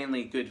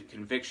insanely good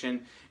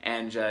conviction,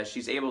 and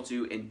she's able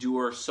to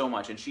endure so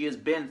much, and she has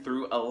been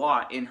through a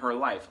lot in her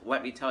life,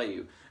 let me tell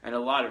you, and a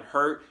lot of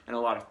hurt, and a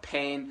lot of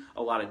pain,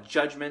 a lot of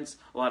judgments,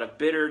 a lot of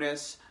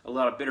bitterness, a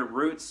lot of bitter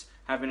roots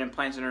have been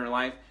implanted in her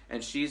life,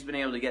 and she's been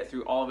able to get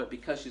through all of it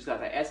because she's got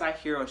that SI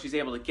hero, and she's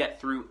able to get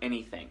through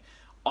anything.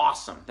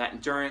 Awesome. That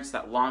endurance,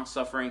 that long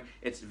suffering,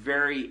 it's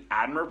very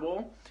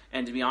admirable.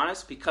 And to be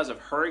honest, because of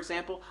her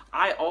example,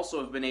 I also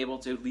have been able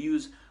to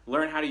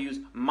learn how to use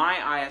my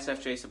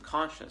ISFJ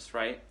subconscious,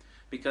 right?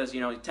 Because,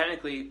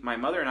 technically my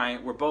mother and I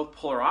were both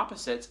polar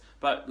opposites,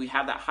 but we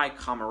have that high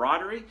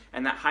camaraderie,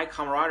 and that high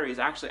camaraderie is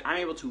actually, I'm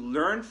able to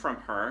learn from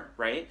her,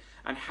 right?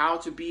 On how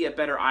to be a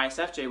better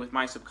ISFJ with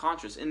my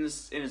subconscious. In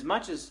as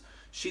much as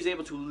she's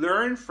able to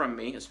learn from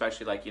me,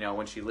 especially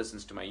when she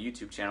listens to my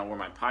YouTube channel or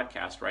my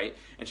podcast, right?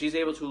 And she's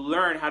able to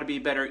learn how to be a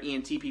better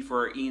ENTP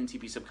for her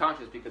ENTP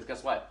subconscious, because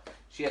guess what?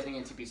 She has an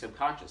ENTP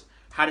subconscious.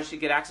 How does she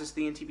get access to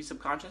the ENTP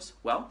subconscious?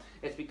 Well,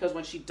 it's because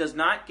when she does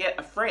not get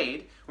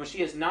afraid, when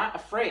she is not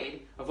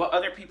afraid of what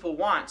other people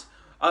want,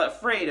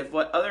 afraid of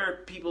what other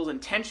people's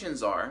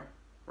intentions are,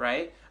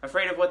 right?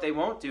 Afraid of what they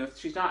won't do. If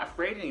she's not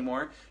afraid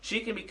anymore,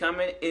 she can become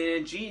an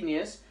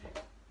ingenious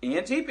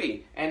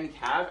ENTP and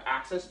have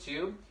access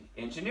to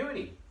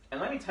ingenuity.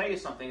 And let me tell you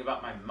something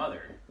about my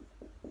mother.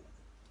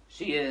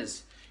 She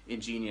is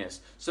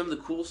ingenious. Some of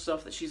the cool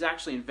stuff that she's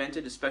actually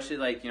invented, especially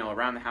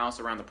around the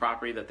house, around the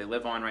property that they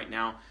live on right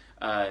now,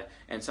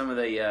 and some of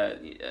the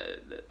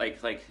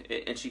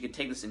and she could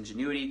take this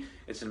ingenuity.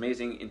 It's an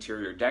amazing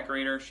interior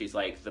decorator. She's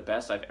like the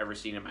best I've ever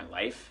seen in my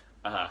life.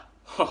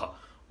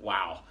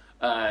 Wow.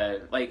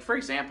 For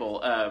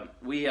example,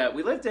 we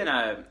lived in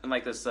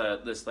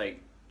this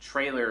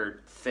trailer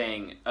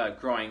thing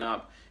growing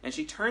up, and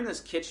she turned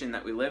this kitchen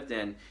that we lived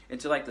in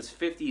into this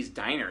 50s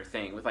diner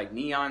thing with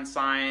neon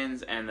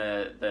signs and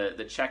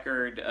the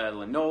checkered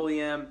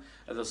linoleum,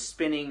 those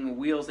spinning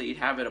wheels that you'd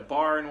have at a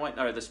bar and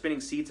or the spinning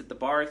seats at the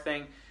bar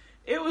thing.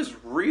 It was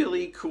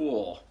really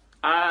cool.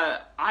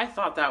 I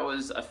thought that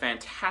was a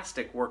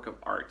fantastic work of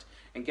art.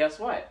 And guess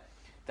what?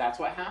 That's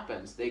what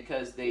happens,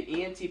 because the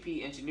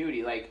ENTP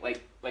ingenuity,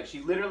 she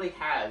literally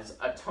has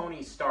a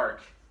Tony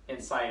Stark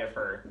inside of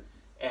her,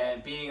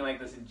 and being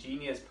this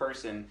ingenious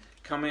person,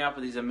 coming up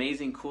with these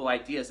amazing, cool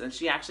ideas, and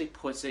she actually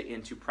puts it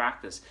into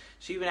practice.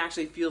 She even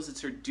actually feels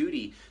it's her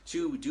duty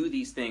to do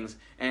these things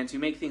and to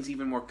make things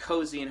even more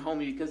cozy and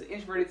homey, because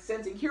Introverted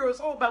Sensing Hero is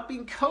all about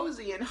being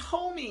cozy and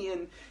homey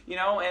and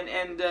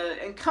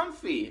and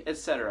comfy,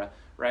 etc.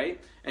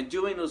 Right? And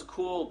doing those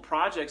cool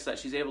projects that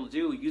she's able to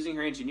do using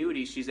her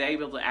ingenuity, she's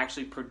able to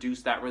actually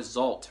produce that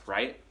result,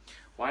 right?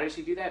 Why did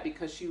she do that?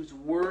 Because she was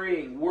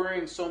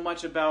worrying so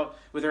much about,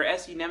 with her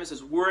SE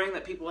nemesis, worrying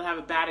that people would have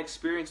a bad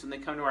experience when they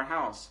come to our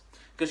house.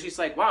 Because she's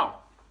like, wow,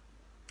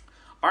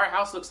 our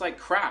house looks like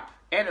crap,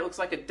 and it looks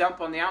like a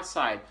dump on the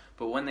outside,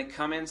 but when they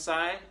come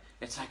inside,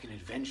 it's like an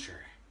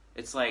adventure.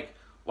 It's like,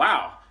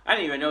 wow, I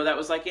didn't even know that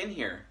was in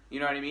here. You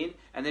know what I mean?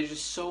 And they're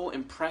just so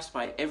impressed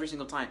by it every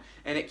single time.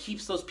 And it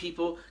keeps those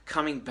people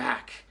coming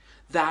back.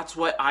 That's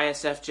what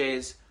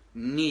ISFJs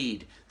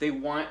need. They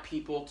want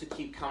people to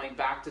keep coming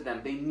back to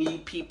them. They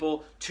need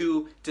people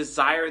to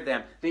desire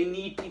them. They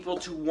need people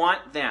to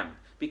want them,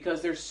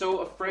 because they're so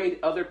afraid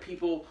other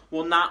people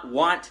will not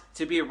want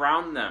to be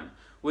around them.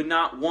 would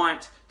not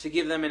want to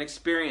give them an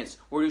experience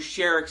or to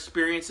share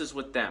experiences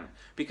with them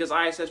because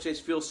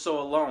ISFJs feel so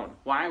alone.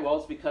 Why? Well,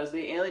 it's because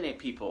they alienate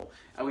people.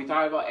 And we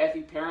talk about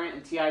FE parent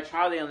and TI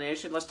child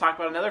alienation. Let's talk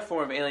about another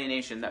form of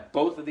alienation that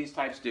both of these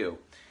types do.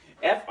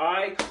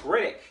 FI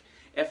critic.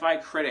 FI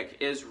critic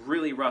is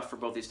really rough for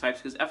both these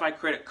types because FI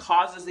critic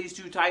causes these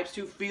two types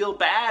to feel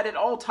bad at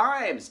all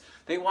times.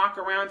 They walk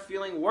around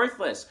feeling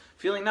worthless,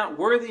 feeling not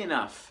worthy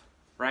enough,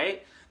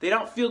 right? They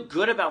don't feel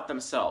good about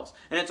themselves.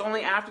 And it's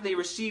only after they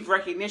receive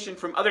recognition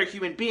from other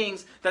human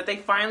beings that they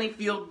finally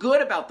feel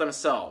good about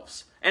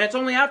themselves. And it's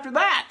only after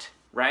that,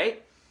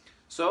 right?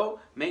 So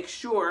make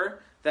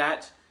sure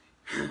that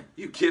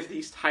you give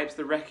these types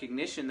the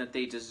recognition that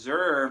they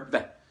deserve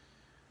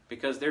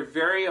because they're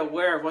very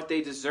aware of what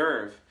they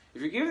deserve.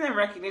 If you're giving them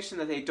recognition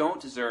that they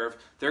don't deserve,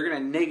 they're going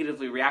to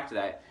negatively react to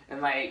that. And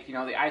like, the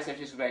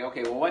ISFJs will be like,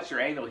 okay, well, what's your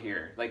angle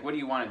here? Like, what do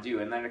you want to do?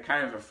 And then they're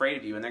kind of afraid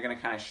of you, and they're going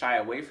to kind of shy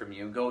away from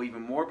you and go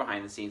even more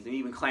behind the scenes and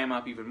even clam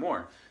up even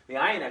more. The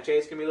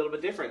INFJs can be a little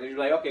bit different. They're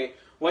like, okay,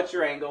 what's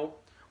your angle?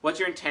 What's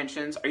your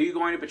intentions? Are you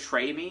going to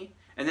betray me?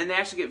 And then they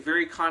actually get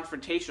very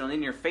confrontational and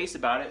in your face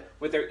about it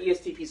with their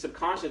ESTP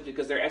subconscious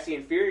because their SE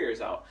inferior is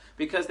out.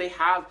 Because they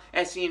have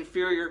SE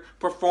inferior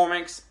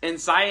performance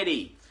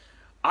anxiety.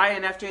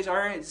 INFJs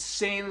are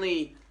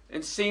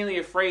insanely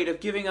afraid of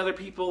giving other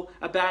people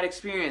a bad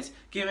experience,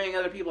 giving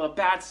other people a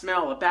bad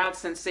smell, a bad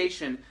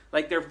sensation,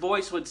 like their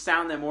voice would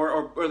sound them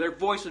or their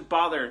voice would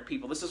bother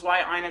people. This is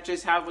why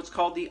INFJs have what's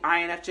called the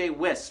INFJ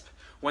wisp.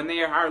 When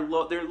they are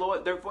low,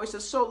 their voice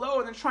is so low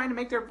and they're trying to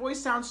make their voice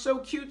sound so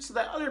cute so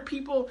that other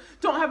people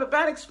don't have a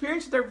bad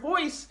experience with their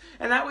voice,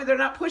 and that way they're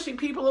not pushing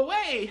people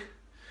away.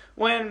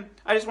 When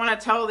I just want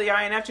to tell the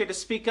INFJ to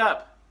speak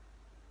up.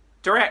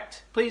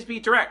 Direct. Please be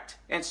direct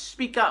and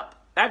speak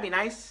up. That'd be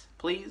nice.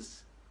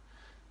 Please.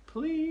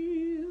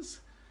 Please.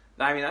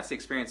 I mean, that's the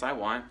experience I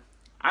want.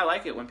 I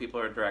like it when people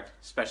are direct,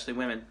 especially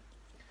women.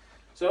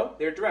 So,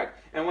 they're direct.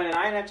 And when an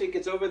INFJ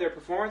gets over their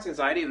performance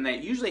anxiety, and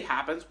that usually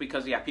happens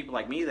because you have people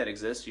like me that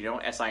exist,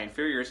 SI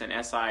inferiors and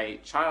SI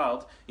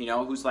child,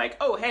 who's like,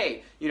 oh,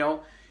 hey,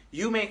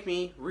 you make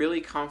me really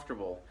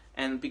comfortable.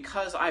 And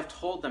because I've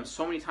told them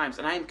so many times,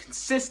 and I am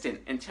consistent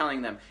in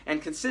telling them,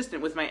 and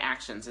consistent with my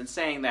actions, and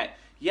saying that,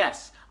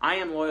 yes, I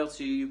am loyal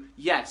to you.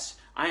 Yes,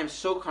 I am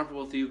so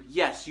comfortable with you.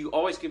 Yes, you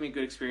always give me a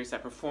good experience.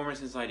 That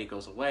performance anxiety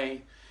goes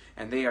away,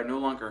 and they are no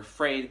longer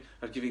afraid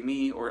of giving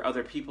me or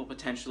other people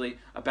potentially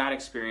a bad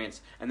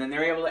experience. And then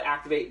they're able to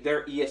activate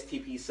their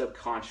ESTP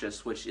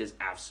subconscious, which is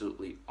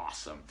absolutely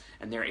awesome.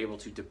 And they're able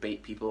to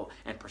debate people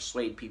and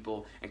persuade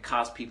people and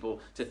cause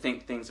people to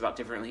think things about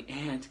differently.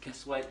 And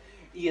guess what?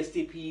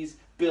 ESTPs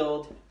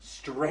build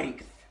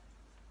strength.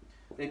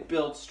 They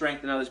build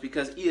strength in others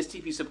because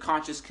ESTP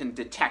subconscious can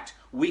detect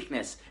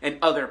weakness in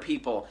other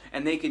people,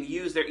 and they can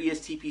use their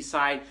ESTP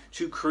side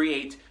to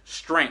create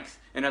strength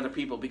in other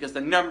people because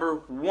the number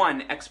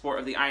one export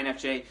of the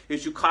INFJ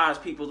is to cause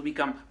people to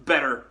become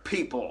better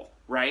people,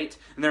 right?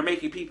 And they're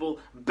making people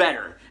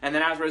better. And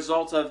then as a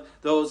result of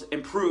those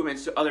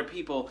improvements to other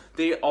people,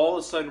 they all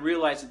of a sudden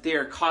realize that they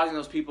are causing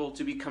those people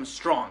to become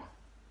strong.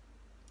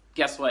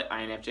 Guess what,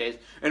 INFJs?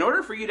 In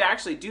order for you to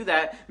actually do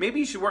that,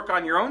 maybe you should work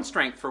on your own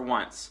strength for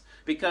once.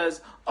 Because,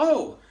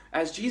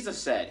 as Jesus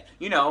said,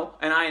 an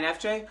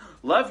INFJ,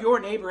 love your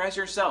neighbor as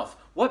yourself.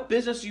 What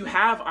business do you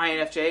have,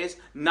 INFJs,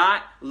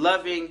 not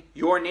loving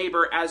your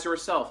neighbor as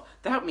yourself?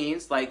 That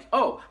means, I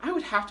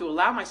would have to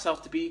allow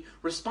myself to be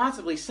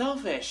responsibly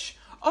selfish.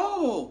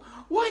 Oh,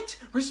 what?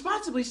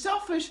 Responsibly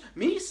selfish?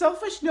 Me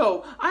selfish?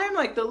 No, I am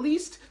the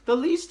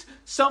least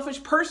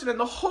selfish person in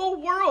the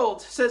whole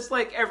world, says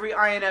every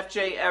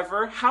INFJ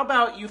ever. How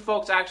about you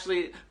folks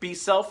actually be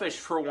selfish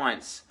for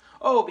once?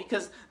 Oh,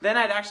 because then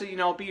I'd actually,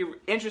 be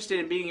interested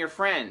in being your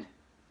friend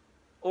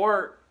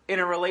or in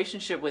a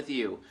relationship with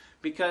you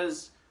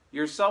because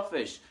you're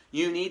selfish.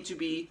 You need to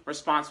be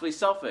responsibly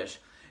selfish.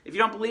 If you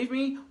don't believe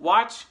me,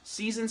 watch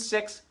Season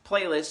 6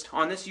 playlist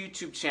on this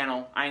YouTube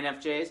channel,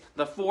 INFJs,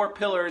 The 4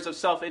 Pillars of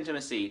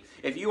Self-Intimacy.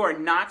 If you are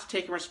not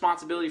taking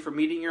responsibility for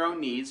meeting your own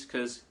needs,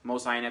 because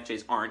most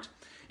INFJs aren't,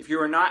 if you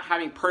are not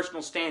having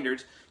personal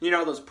standards,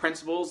 those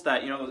principles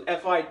that, those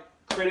FI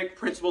critic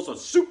principles,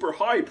 those super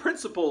high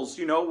principles,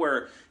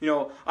 where,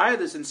 I have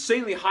this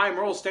insanely high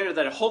moral standard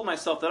that I hold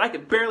myself that I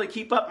could barely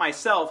keep up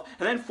myself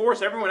and then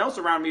force everyone else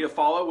around me to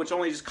follow, which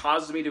only just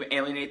causes me to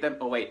alienate them.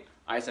 Oh, wait.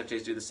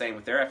 ISFJs do the same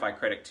with their FI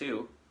critic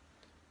too.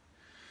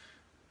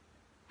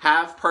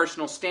 Have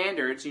personal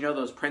standards,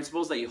 those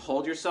principles that you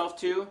hold yourself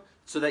to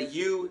so that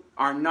you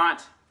are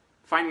not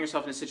finding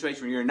yourself in a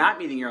situation where you're not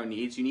meeting your own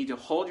needs. You need to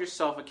hold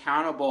yourself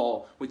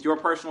accountable with your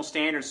personal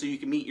standards so you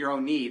can meet your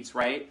own needs,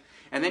 right?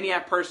 And then you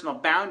have personal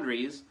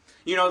boundaries.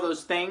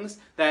 Those things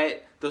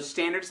those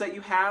standards that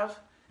you have,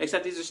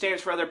 except these are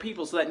standards for other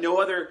people so that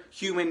no other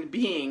human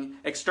being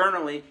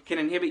externally can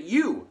inhibit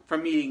you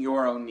from meeting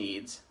your own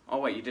needs. Oh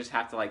wait, you just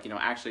have to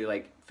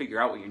actually figure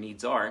out what your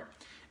needs are.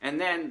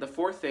 And then the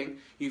fourth thing,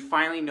 you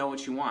finally know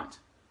what you want.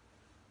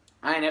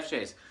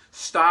 INFJs,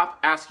 stop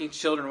asking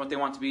children what they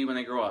want to be when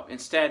they grow up.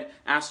 Instead,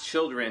 ask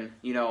children,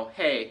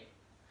 hey,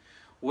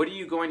 What are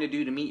you going to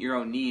do to meet your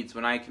own needs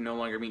when I can no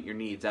longer meet your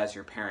needs as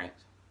your parent?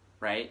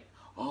 Right?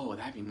 Oh,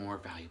 that'd be more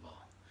valuable.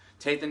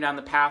 Take them down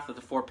the path of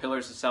the 4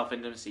 pillars of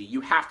self-intimacy.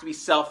 You have to be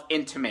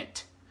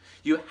self-intimate.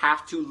 You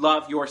have to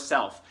love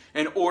yourself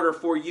in order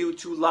for you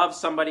to love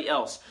somebody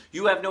else.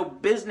 You have no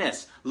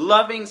business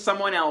loving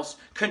someone else,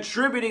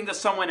 contributing to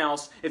someone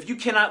else, if you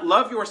cannot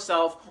love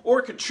yourself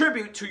or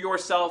contribute to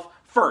yourself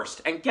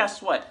first. And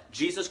guess what?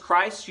 Jesus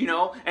Christ, and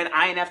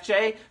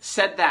INFJ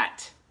said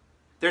that.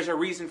 There's a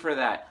reason for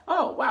that.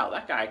 Oh, wow,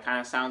 that guy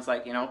kind of sounds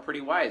like,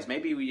 pretty wise.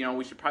 Maybe,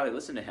 we should probably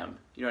listen to him.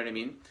 You know what I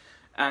mean?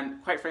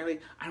 And quite frankly,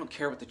 I don't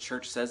care what the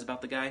church says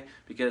about the guy,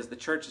 because the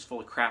church is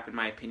full of crap, in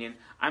my opinion.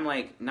 I'm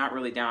not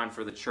really down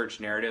for the church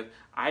narrative.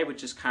 I would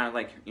just kind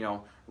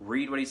of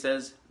read what he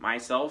says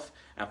myself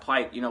and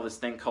apply, this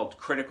thing called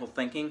critical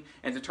thinking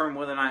and determine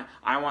whether or not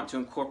I want to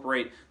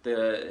incorporate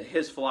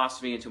his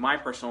philosophy into my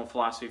personal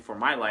philosophy for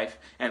my life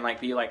and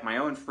be my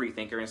own free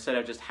thinker instead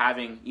of just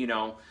having,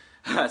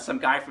 some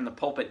guy from the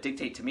pulpit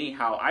dictate to me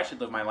how I should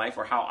live my life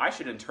or how I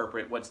should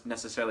interpret what's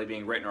necessarily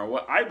being written or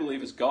what I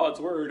believe is God's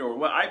word or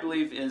what I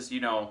believe is,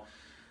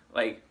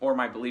 or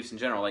my beliefs in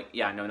general.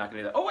 Not going to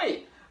do that. Oh,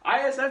 wait,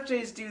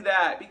 ISFJs do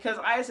that because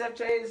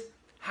ISFJs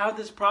have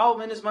this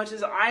problem in as much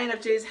as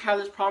INFJs have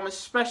this problem,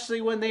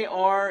 especially when they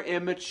are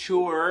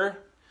immature,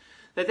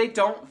 that they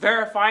don't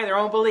verify their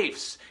own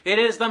beliefs. It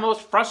is the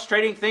most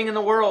frustrating thing in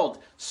the world.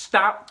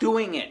 Stop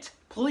doing it.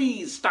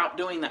 Please stop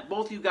doing that.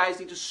 Both of you guys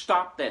need to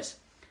stop this.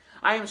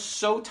 I am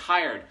so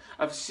tired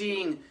of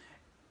seeing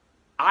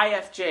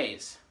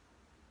IFJs,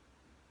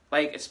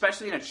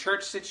 especially in a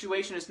church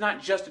situation. It's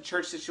not just a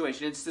church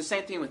situation. It's the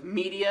same thing with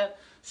media,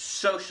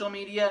 social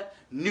media,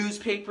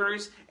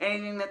 newspapers,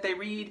 anything that they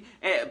read,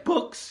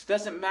 books,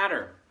 doesn't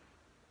matter.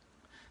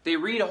 They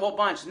read a whole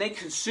bunch and they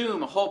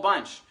consume a whole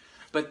bunch,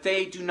 but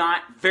they do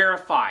not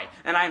verify.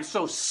 And I am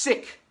so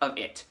sick of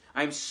it.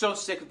 I'm so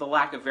sick of the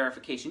lack of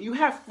verification. You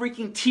have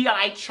freaking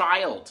TI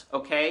child,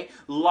 okay?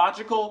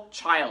 Logical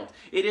child.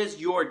 It is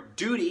your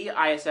duty,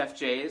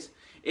 ISFJs.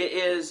 It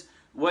is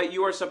what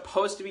you are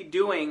supposed to be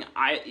doing.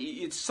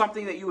 It's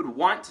something that you would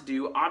want to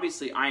do,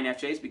 obviously,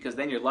 INFJs, because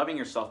then you're loving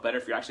yourself better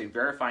if you're actually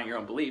verifying your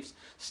own beliefs.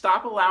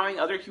 Stop allowing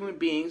other human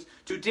beings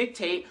to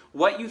dictate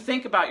what you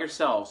think about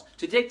yourselves,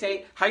 to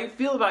dictate how you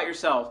feel about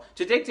yourselves,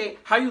 to dictate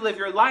how you live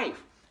your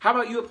life. How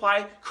about you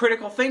apply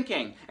critical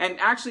thinking and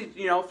actually,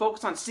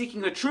 focus on seeking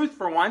the truth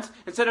for once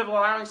instead of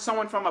allowing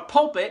someone from a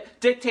pulpit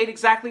dictate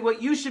exactly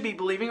what you should be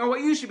believing or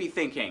what you should be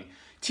thinking.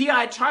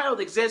 TI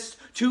child exists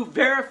to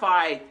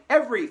verify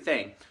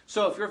everything.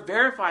 So if you're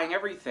verifying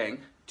everything,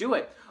 do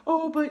it.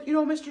 Oh, but,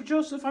 Mr.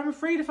 Joseph, I'm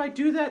afraid if I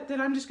do that,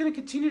 then I'm just going to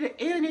continue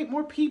to alienate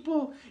more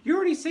people. You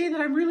already say that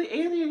I'm really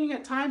alienating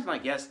at times.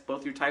 I'm yes,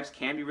 both your types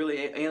can be really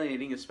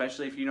alienating,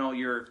 especially if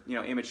you're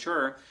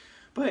immature.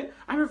 But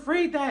I'm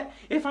afraid that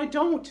if I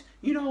don't,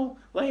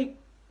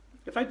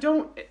 if I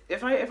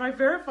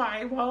verify,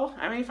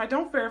 if I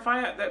don't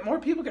verify, that more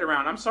people get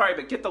around. I'm sorry,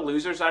 but get the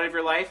losers out of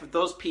your life. If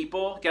those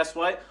people, guess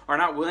what, are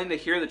not willing to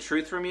hear the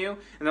truth from you,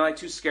 and they're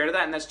too scared of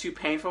that, and that's too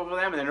painful for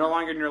them, and they're no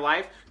longer in your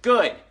life,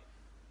 good.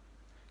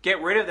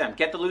 Get rid of them.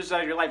 Get the losers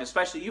out of your life,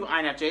 especially you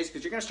INFJs,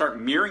 because you're going to start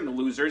mirroring the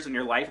losers in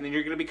your life, and then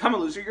you're going to become a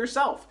loser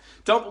yourself.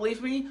 Don't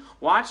believe me?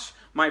 Watch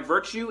my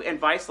Virtue and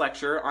Vice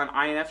lecture on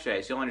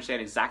INFJs. You'll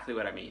understand exactly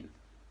what I mean.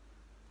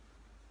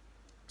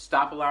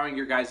 Stop allowing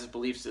your guys'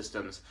 belief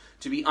systems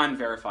to be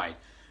unverified.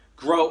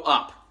 Grow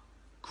up.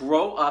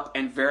 Grow up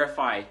and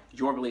verify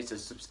your belief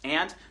systems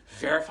and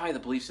verify the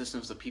belief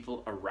systems of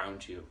people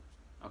around you.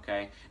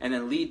 Okay? And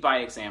then lead by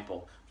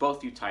example.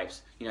 Both you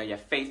types. You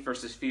have faith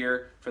versus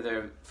fear for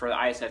the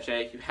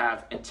ISFJ. You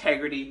have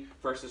integrity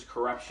versus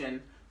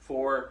corruption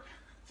for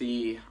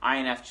the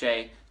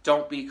INFJ.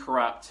 Don't be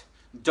corrupt.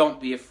 Don't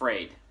be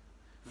afraid.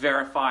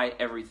 Verify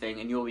everything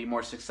and you'll be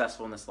more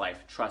successful in this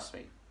life. Trust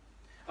me.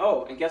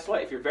 Oh, and guess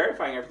what? If you're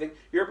verifying everything,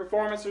 your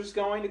performance is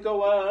going to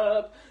go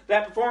up.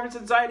 That performance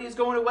anxiety is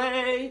going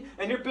away.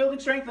 And you're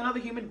building strength in other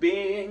human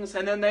beings.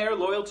 And then they are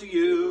loyal to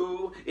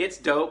you. It's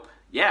dope.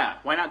 Yeah,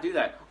 why not do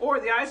that? Or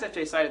the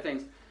ISFJ side of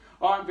things.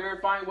 Oh, I'm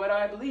verifying what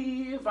I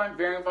believe. I'm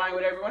verifying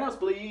what everyone else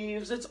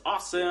believes. It's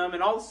awesome.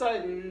 And all of a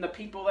sudden, the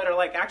people that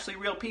are actually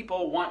real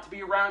people want to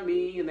be around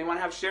me. And they want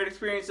to have shared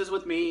experiences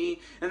with me.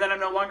 And then I'm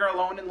no longer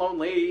alone and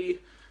lonely.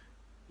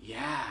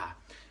 Yeah.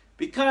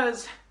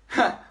 Because,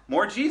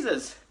 more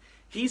Jesus.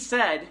 He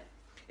said,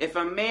 if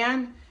a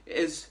man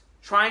is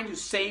trying to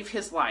save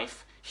his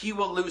life, he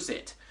will lose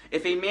it.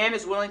 If a man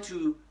is willing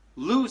to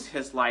lose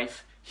his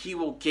life, he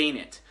will gain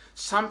it.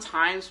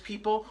 Sometimes,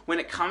 people, when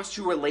it comes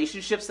to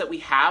relationships that we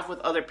have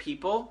with other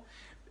people,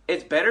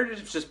 it's better to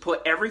just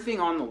put everything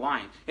on the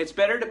line. It's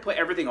better to put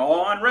everything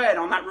all on red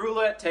on that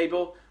roulette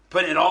table.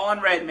 Put it all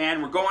on red,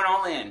 man. We're going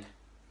all in.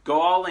 Go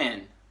all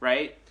in,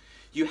 right?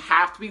 You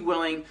have to be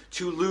willing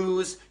to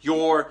lose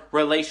your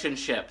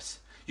relationships.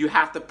 You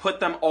have to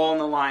put them all on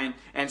the line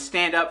and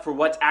stand up for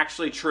what's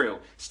actually true.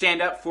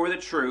 Stand up for the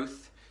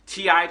truth.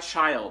 TI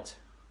child.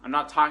 I'm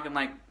not talking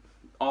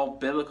all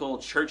biblical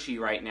churchy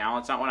right now.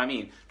 That's not what I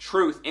mean.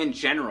 Truth in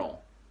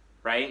general,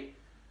 right?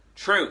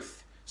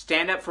 Truth.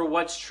 Stand up for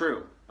what's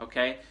true,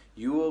 okay?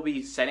 You will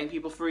be setting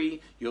people free.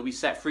 You'll be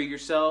set free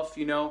yourself,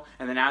 you know.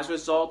 And then as a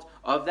result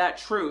of that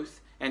truth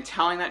and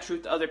telling that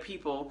truth to other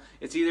people,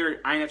 it's either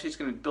INFJ is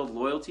going to build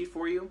loyalty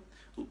for you,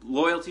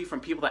 loyalty from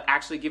people that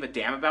actually give a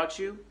damn about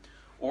you,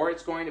 or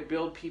it's going to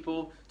build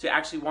people to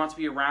actually want to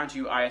be around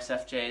you,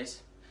 ISFJs,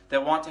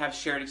 that want to have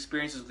shared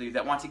experiences with you,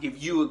 that want to give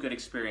you a good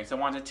experience, that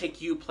want to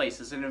take you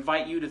places and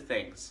invite you to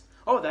things.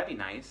 Oh, that'd be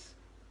nice.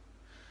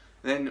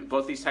 Then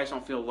both these types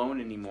don't feel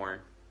alone anymore.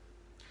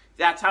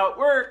 That's how it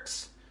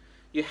works.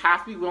 You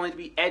have to be willing to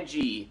be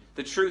edgy.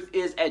 The truth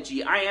is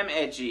edgy. I am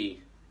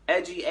edgy.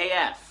 Edgy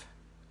AF.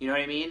 You know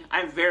what I mean?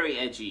 I'm very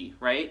edgy,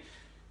 right?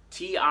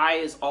 TI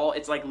is all,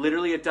 it's like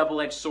literally a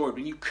double-edged sword.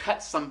 When you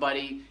cut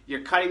somebody,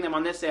 you're cutting them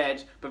on this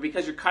edge, but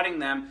because you're cutting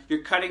them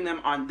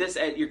on this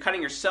edge, you're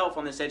cutting yourself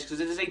on this edge because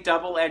it is a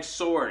double-edged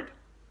sword.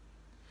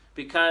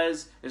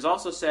 Because it is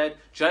also said,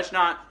 judge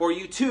not, or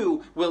you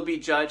too will be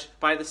judged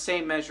by the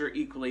same measure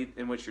equally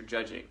in which you're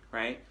judging,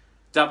 right?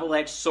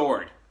 Double-edged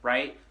sword,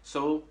 right?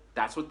 So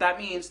that's what that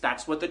means.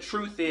 That's what the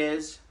truth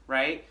is,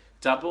 right?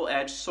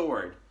 Double-edged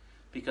sword.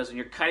 Because when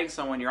you're cutting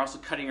someone, you're also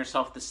cutting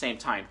yourself at the same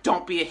time.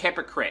 Don't be a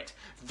hypocrite.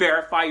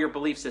 Verify your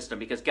belief system,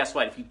 because guess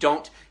what? If you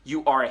don't,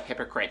 you are a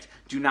hypocrite.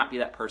 Do not be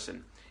that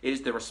person. It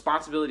is the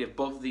responsibility of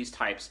both of these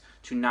types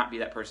to not be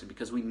that person,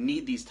 because we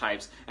need these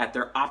types at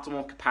their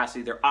optimal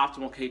capacity, their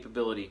optimal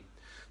capability.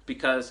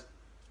 Because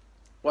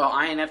while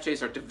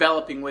INFJs are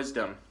developing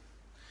wisdom,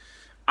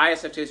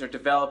 ISFJs are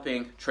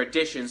developing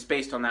traditions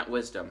based on that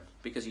wisdom.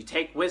 Because you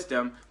take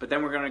wisdom, but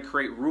then we're going to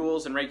create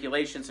rules and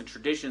regulations and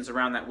traditions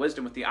around that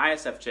wisdom with the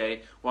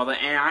ISFJ, while the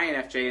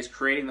INFJ is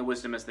creating the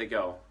wisdom as they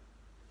go.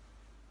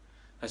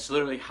 That's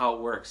literally how it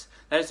works.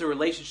 That is the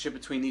relationship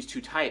between these two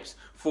types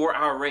for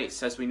our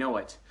race as we know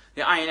it.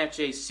 The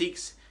INFJ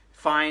seeks,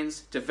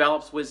 finds,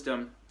 develops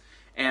wisdom,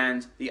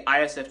 and the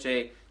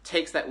ISFJ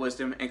takes that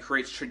wisdom and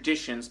creates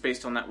traditions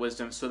based on that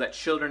wisdom so that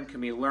children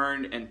can be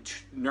learned and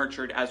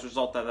nurtured as a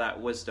result of that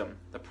wisdom.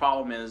 The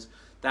problem is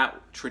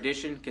that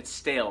tradition gets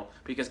stale,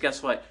 because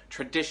guess what?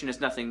 Tradition is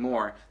nothing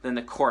more than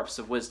the corpse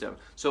of wisdom.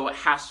 So it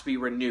has to be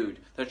renewed.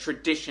 The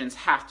traditions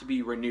have to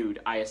be renewed,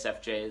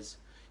 ISFJs.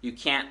 You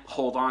can't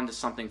hold on to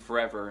something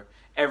forever.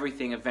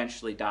 Everything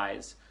eventually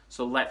dies.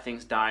 So let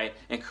things die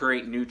and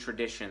create new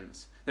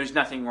traditions. There's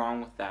nothing wrong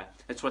with that.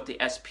 It's what the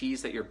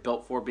SPs that you're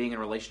built for being in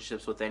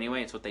relationships with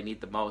anyway. It's what they need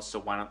the most, so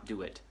why not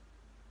do it?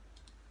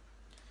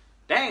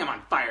 Dang, I'm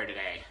on fire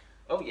today.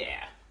 Oh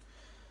yeah.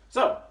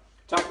 So,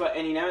 talk about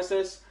any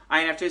nemesis.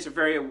 INFJs are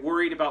very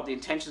worried about the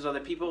intentions of other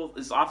people.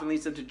 This often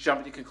leads them to jump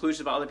into conclusions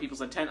about other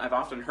people's intent. I've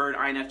often heard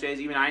INFJs,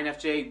 even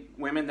INFJ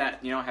women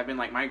that, have been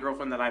like my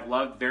girlfriend that I've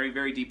loved very,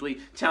 very deeply,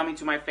 tell me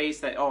to my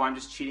face that, oh, I'm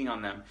just cheating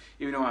on them,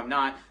 even though I'm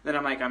not. Then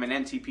I'm like, I'm an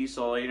NTP,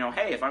 so,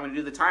 hey, if I'm going to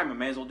do the time, I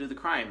may as well do the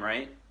crime,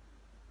 right?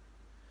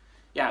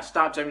 Yeah,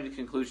 stop jumping to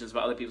conclusions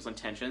about other people's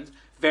intentions.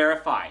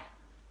 Verify.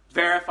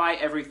 Verify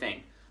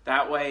everything.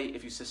 That way,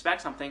 if you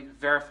suspect something,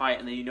 verify it,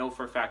 and then you know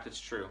for a fact it's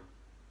true.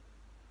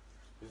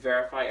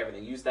 Verify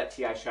everything. Use that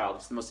TI child.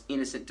 It's the most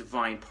innocent,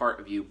 divine part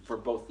of you for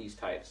both these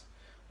types.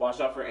 Watch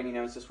out for any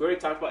nemesis. We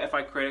already talked about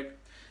FI critic,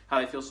 how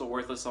they feel so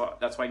worthless. So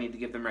that's why I need to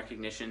give them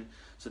recognition,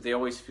 so they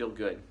always feel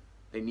good.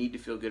 They need to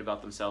feel good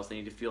about themselves. They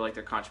need to feel like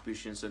their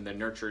contributions and their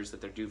nurtures that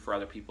they're due for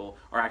other people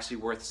are actually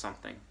worth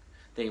something.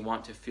 They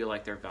want to feel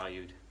like they're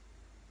valued.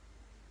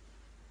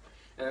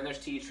 And then there's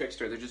TE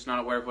trickster. They're just not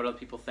aware of what other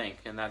people think,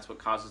 and that's what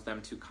causes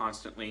them to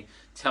constantly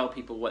tell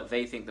people what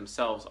they think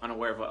themselves,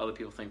 unaware of what other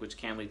people think, which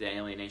can lead to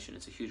alienation.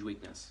 It's a huge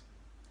weakness.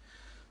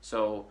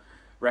 So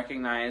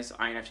recognize,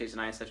 INFJs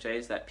and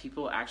ISFJs, that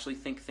people actually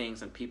think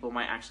things, and people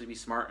might actually be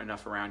smart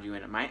enough around you,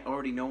 and it might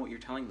already know what you're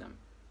telling them.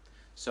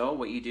 So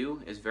what you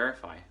do is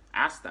verify.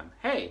 Ask them,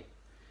 hey,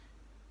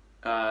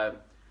 I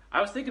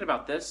was thinking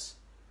about this.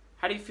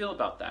 How do you feel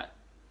about that?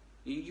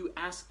 You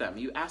ask them.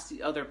 You ask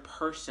the other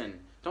person.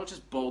 Don't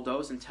just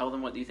bulldoze and tell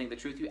them what you think the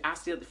truth. You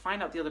ask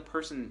find out the other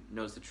person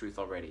knows the truth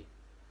already.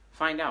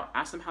 Find out.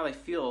 Ask them how they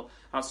feel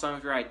about some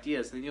of your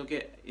ideas, and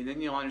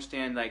then you'll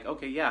understand. Like,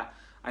 okay, yeah,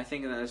 I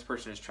think that this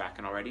person is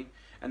tracking already,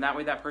 and that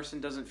way that person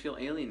doesn't feel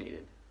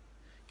alienated.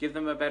 Give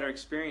them a better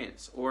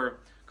experience, or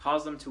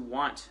cause them to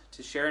want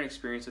to share an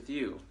experience with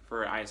you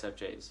for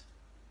ISFJs,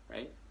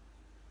 right?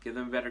 Give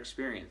them a better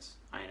experience,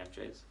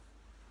 INFJs.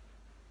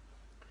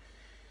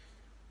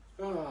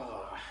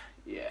 Oh.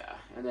 Yeah,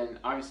 and then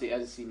obviously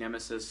as you see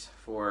nemesis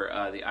for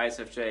the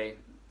ISFJ,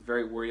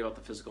 very worried about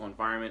the physical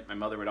environment. My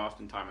mother would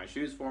often tie my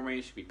shoes for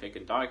me. She'd be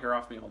picking dog hair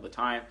off me all the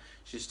time.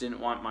 She just didn't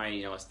want my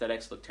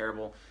aesthetics to look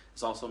terrible.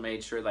 It's also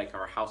made sure like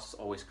our house is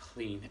always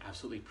clean,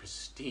 absolutely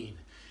pristine.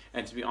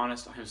 And to be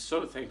honest, I'm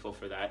so thankful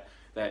for that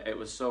it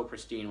was so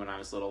pristine when I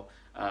was little.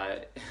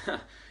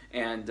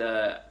 And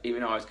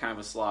even though I was kind of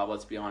a slob,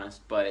 let's be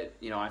honest, but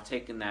I've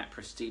taken that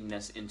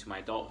pristineness into my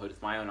adulthood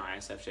with my own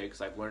ISFJ because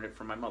I've learned it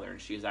from my mother,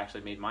 and she has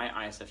actually made my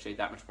ISFJ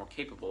that much more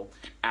capable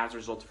as a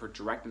result of her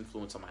direct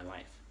influence on my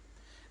life.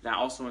 That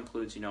also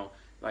includes,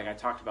 like I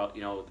talked about,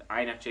 the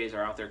INFJs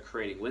are out there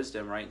creating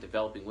wisdom, right,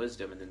 developing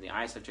wisdom, and then the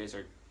ISFJs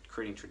are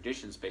creating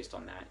traditions based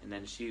on that. And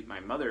then my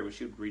mother,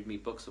 she would read me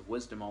books of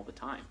wisdom all the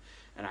time.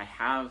 And I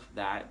have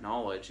that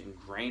knowledge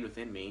ingrained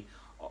within me,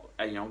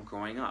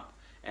 growing up.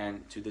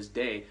 And to this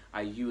day,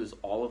 I use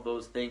all of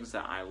those things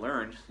that I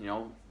learned,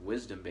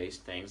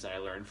 wisdom-based things that I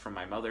learned from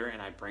my mother,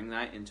 and I bring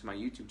that into my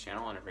YouTube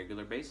channel on a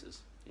regular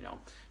basis,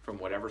 from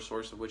whatever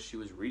source of which she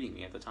was reading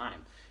me at the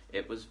time.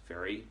 It was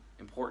very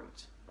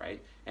important,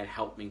 right? And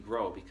helped me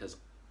grow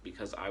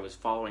because I was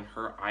following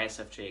her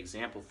ISFJ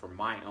example for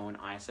my own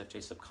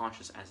ISFJ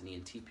subconscious as an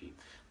ENTP.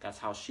 That's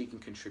how she can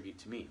contribute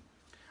to me.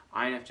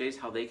 INFJs,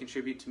 how they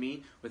contribute to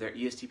me with their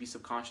ESTP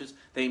subconscious,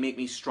 they make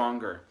me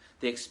stronger.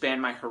 They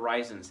expand my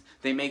horizons.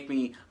 They make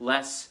me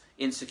less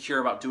insecure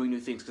about doing new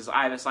things because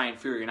I have a SI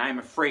inferior and I'm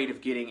afraid of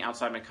getting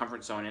outside my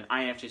comfort zone, and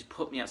INFJs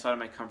put me outside of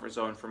my comfort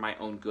zone for my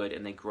own good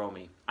and they grow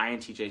me.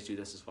 INTJs do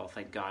this as well.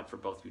 Thank God for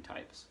both you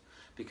types.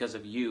 Because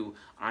of you,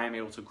 I am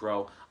able to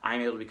grow. I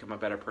am able to become a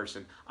better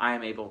person. I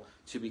am able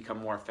to become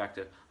more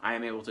effective. I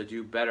am able to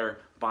do better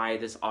by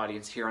this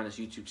audience here on this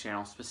YouTube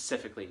channel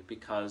specifically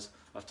because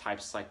of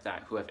types like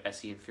that who have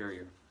SE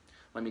inferior.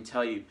 Let me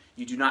tell you,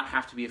 you do not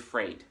have to be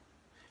afraid.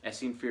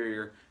 SE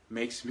inferior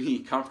makes me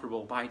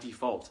comfortable by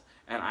default,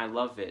 and I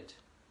love it.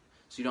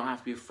 So you don't have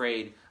to be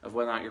afraid of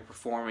whether or not you're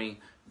performing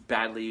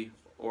badly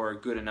or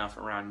good enough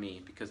around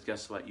me, because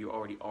guess what? You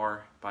already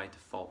are by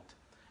default.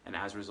 And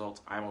as a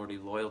result, I'm already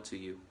loyal to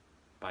you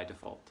by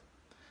default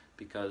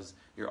because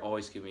you're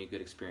always giving me a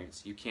good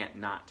experience. You can't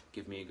not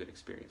give me a good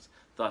experience.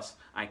 Thus,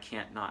 I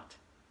can't not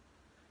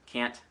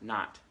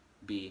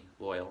be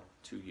loyal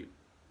to you.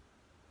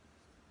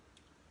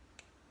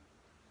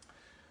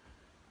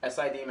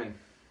 SI Demon.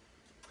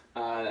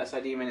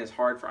 SI Demon is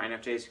hard for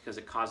INFJs because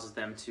it causes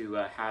them to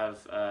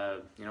have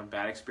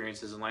bad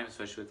experiences in life,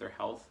 especially with their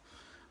health.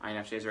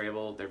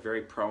 INFJs they're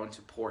very prone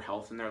to poor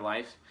health in their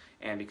life,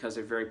 and because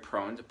they're very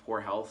prone to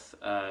poor health,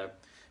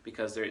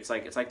 because it's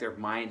like their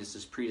mind is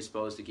just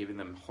predisposed to giving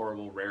them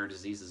horrible, rare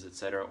diseases,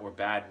 etc., or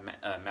bad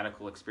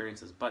medical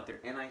experiences. But their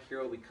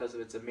anti-hero, because of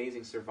its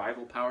amazing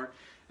survival power,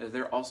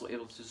 they're also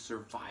able to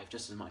survive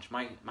just as much.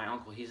 My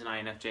uncle, he's an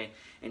INFJ,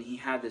 and he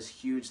had this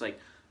huge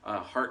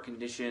heart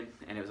condition,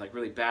 and it was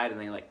really bad,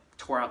 and they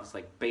tore out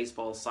this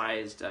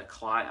baseball-sized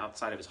clot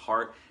outside of his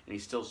heart, and he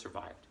still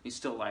survived. He's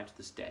still alive to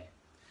this day.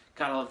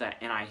 Gotta love that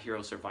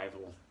anti-hero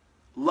survival.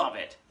 Love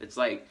it. It's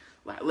like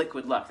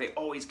liquid luck. They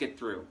always get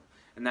through.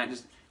 And that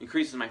just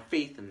increases my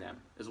faith in them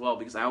as well,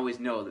 because I always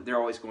know that they're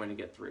always going to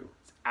get through.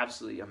 It's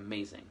absolutely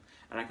amazing.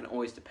 And I can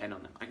always depend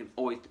on them. I can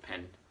always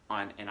depend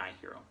on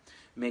anti-hero.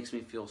 Makes me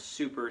feel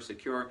super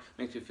secure,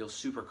 makes me feel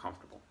super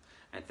comfortable.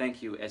 And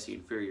thank you, SE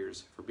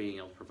Inferiors, for being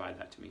able to provide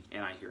that to me.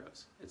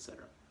 Anti-heroes,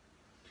 etc.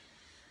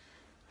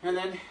 And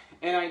then,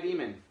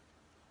 Anti-Demon.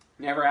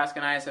 Never ask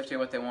an ISFJ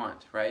what they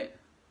want, right?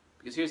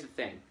 Because here's the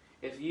thing.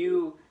 If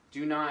you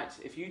do not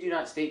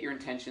state your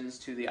intentions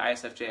to the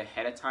ISFJ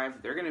ahead of time,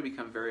 they're going to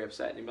become very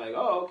upset and be like,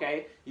 oh,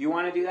 okay, you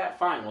want to do that?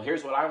 Fine. Well,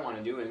 here's what I want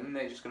to do. And then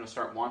they're just going to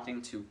start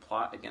wanting to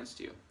plot against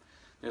you.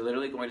 They're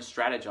literally going to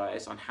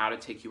strategize on how to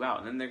take you out.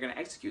 And then they're going to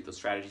execute those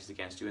strategies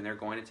against you, and they're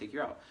going to take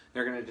you out.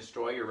 They're going to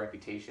destroy your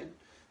reputation.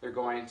 They're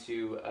going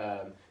to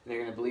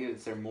believe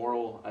it's their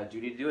moral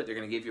duty to do it. They're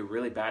going to give you a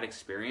really bad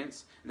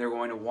experience, and they're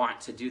going to want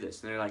to do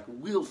this. And they're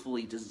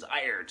willfully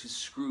desire to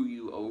screw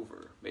you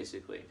over,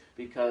 basically.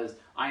 Because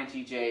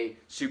INTJ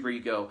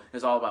superego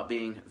is all about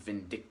being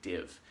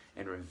vindictive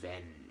and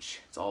revenge.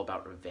 It's all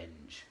about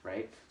revenge,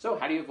 right? So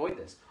how do you avoid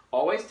this?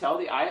 Always tell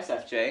the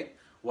ISFJ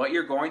what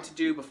you're going to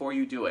do before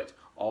you do it.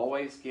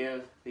 Always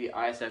give the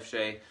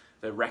ISFJ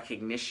the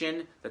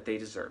recognition that they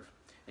deserve.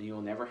 And you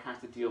will never have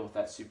to deal with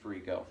that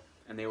superego.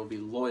 And they will be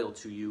loyal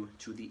to you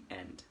to the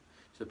end,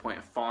 to the point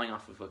of falling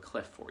off of a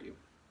cliff for you.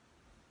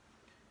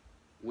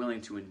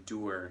 Willing to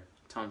endure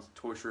tons of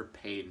torture,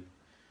 pain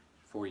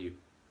for you.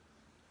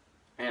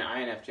 And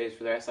INFJs,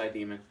 for their SI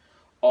Demon,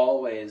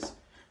 always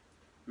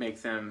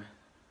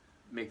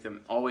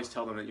always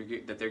tell them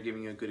that they're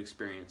giving you a good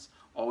experience.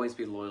 Always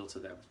be loyal to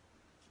them.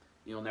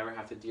 You'll never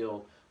have to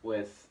deal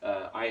with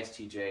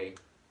ISTJ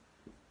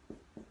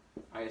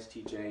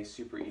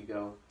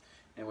superego,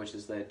 and which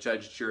is the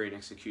judge, jury, and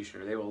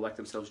executioner. They will elect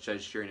themselves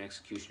judge, jury, and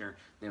executioner.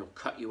 They will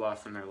cut you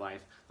off from their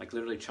life,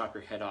 literally chop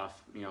your head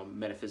off,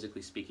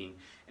 metaphysically speaking,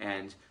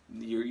 and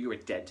you are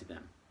dead to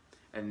them.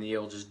 And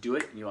you'll just do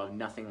it, and you'll have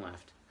nothing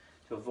left.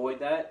 To avoid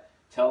that,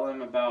 tell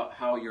them about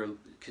how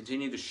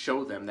continue to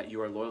show them that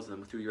you are loyal to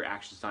them through your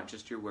actions, not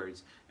just your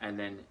words, and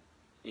then,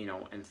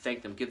 and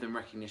thank them, give them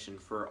recognition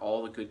for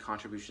all the good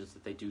contributions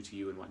that they do to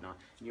you and whatnot.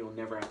 And you will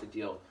never have to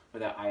deal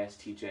with that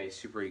ISTJ,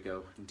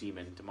 superego,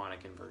 demon,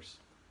 demonic inverse.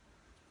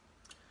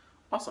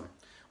 Awesome.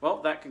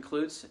 Well, that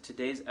concludes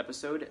today's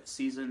episode,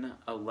 Season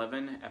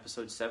 11,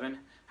 Episode 7,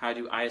 How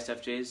Do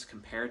ISFJs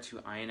Compare to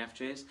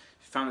INFJs? If you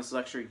found this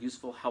lecture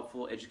useful,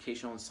 helpful,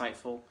 educational,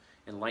 insightful,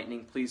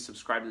 enlightening, please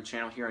subscribe to the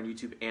channel here on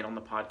YouTube and on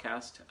the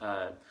podcast.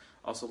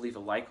 Also leave a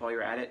like while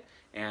you're at it,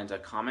 and a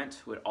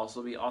comment would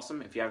also be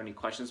awesome. If you have any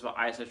questions about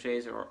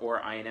ISFJs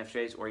or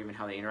INFJs, or even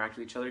how they interact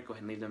with each other, go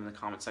ahead and leave them in the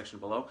comment section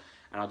below,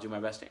 and I'll do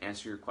my best to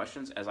answer your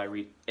questions as I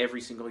read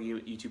every single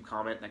YouTube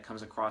comment that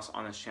comes across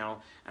on this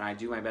channel, and I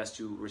do my best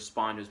to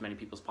respond to as many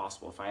people as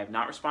possible. If I have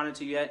not responded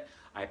to you yet,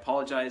 I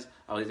apologize.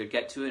 I'll either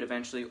get to it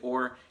eventually,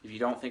 or if you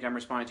don't think I'm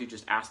responding to,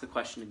 just ask the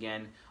question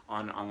again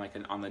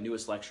on the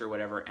newest lecture or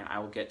whatever, and I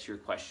will get to your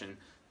question.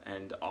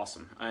 And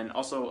awesome. And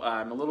also,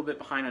 I'm a little bit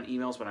behind on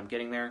emails, but I'm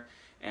getting there.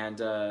 And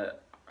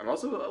I'm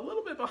also a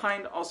little bit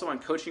behind also on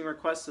coaching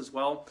requests as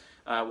well.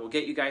 We'll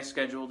get you guys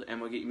scheduled, and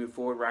we'll get you moved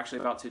forward. We're actually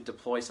about to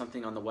deploy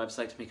something on the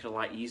website to make it a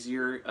lot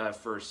easier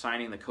for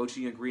signing the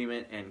coaching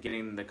agreement and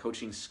getting the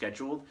coaching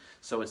scheduled,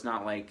 so it's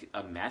not like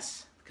a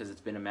mess, because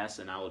it's been a mess,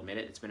 and I'll admit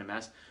it, it's been a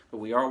mess. But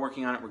we are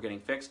working on it. We're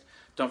getting fixed.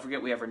 Don't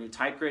forget, we have our new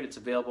type grid. It's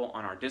available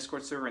on our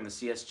Discord server in the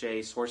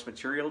CSJ source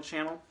material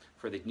channel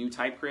for the new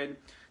type grid.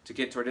 To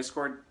get to our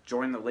Discord,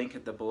 join the link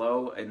at the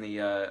below in the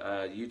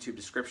YouTube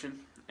description.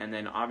 And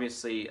then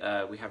obviously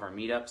we have our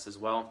meetups as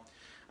well.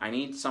 I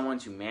need someone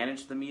to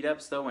manage the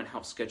meetups though and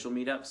help schedule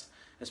meetups,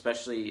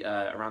 especially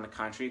around the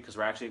country, because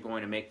we're actually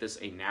going to make this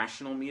a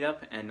national meetup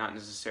and not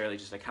necessarily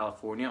just a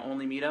California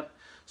only meetup.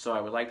 So I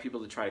would like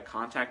people to try to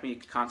contact me. You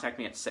can contact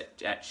me at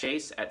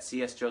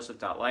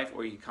chase@csjoseph.life,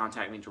 or you can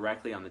contact me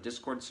directly on the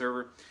Discord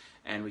server,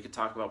 and we could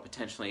talk about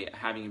potentially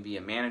having you be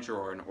a manager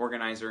or an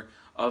organizer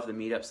of the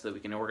meetups so that we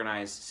can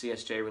organize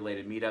CSJ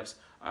related meetups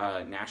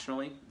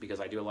nationally, because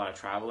I do a lot of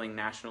traveling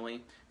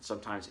nationally,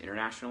 sometimes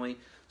internationally.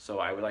 So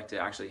I would like to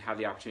actually have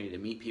the opportunity to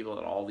meet people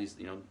at all these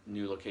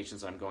new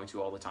locations that I'm going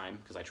to all the time,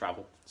 because I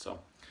travel. So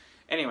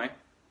anyway,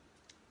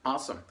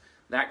 awesome.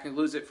 That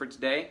concludes it for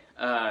today.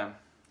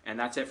 And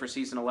that's it for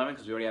Season 11,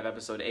 because we already have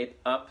Episode 8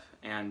 up.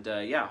 And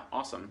yeah,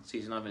 awesome.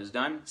 Season 11 is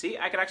done. See,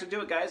 I could actually do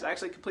it, guys. I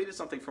actually completed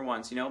something for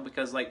once,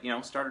 because,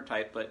 starter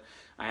type, but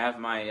I have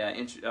my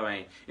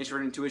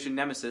introvert intuition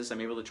nemesis. I'm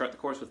able to chart the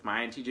course with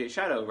my INTJ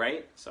shadow,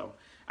 right? So,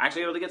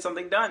 actually able to get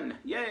something done.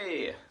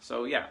 Yay!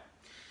 So, yeah.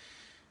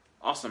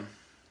 Awesome.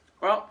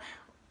 Well,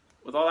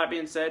 with all that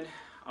being said,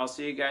 I'll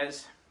see you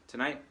guys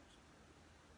tonight.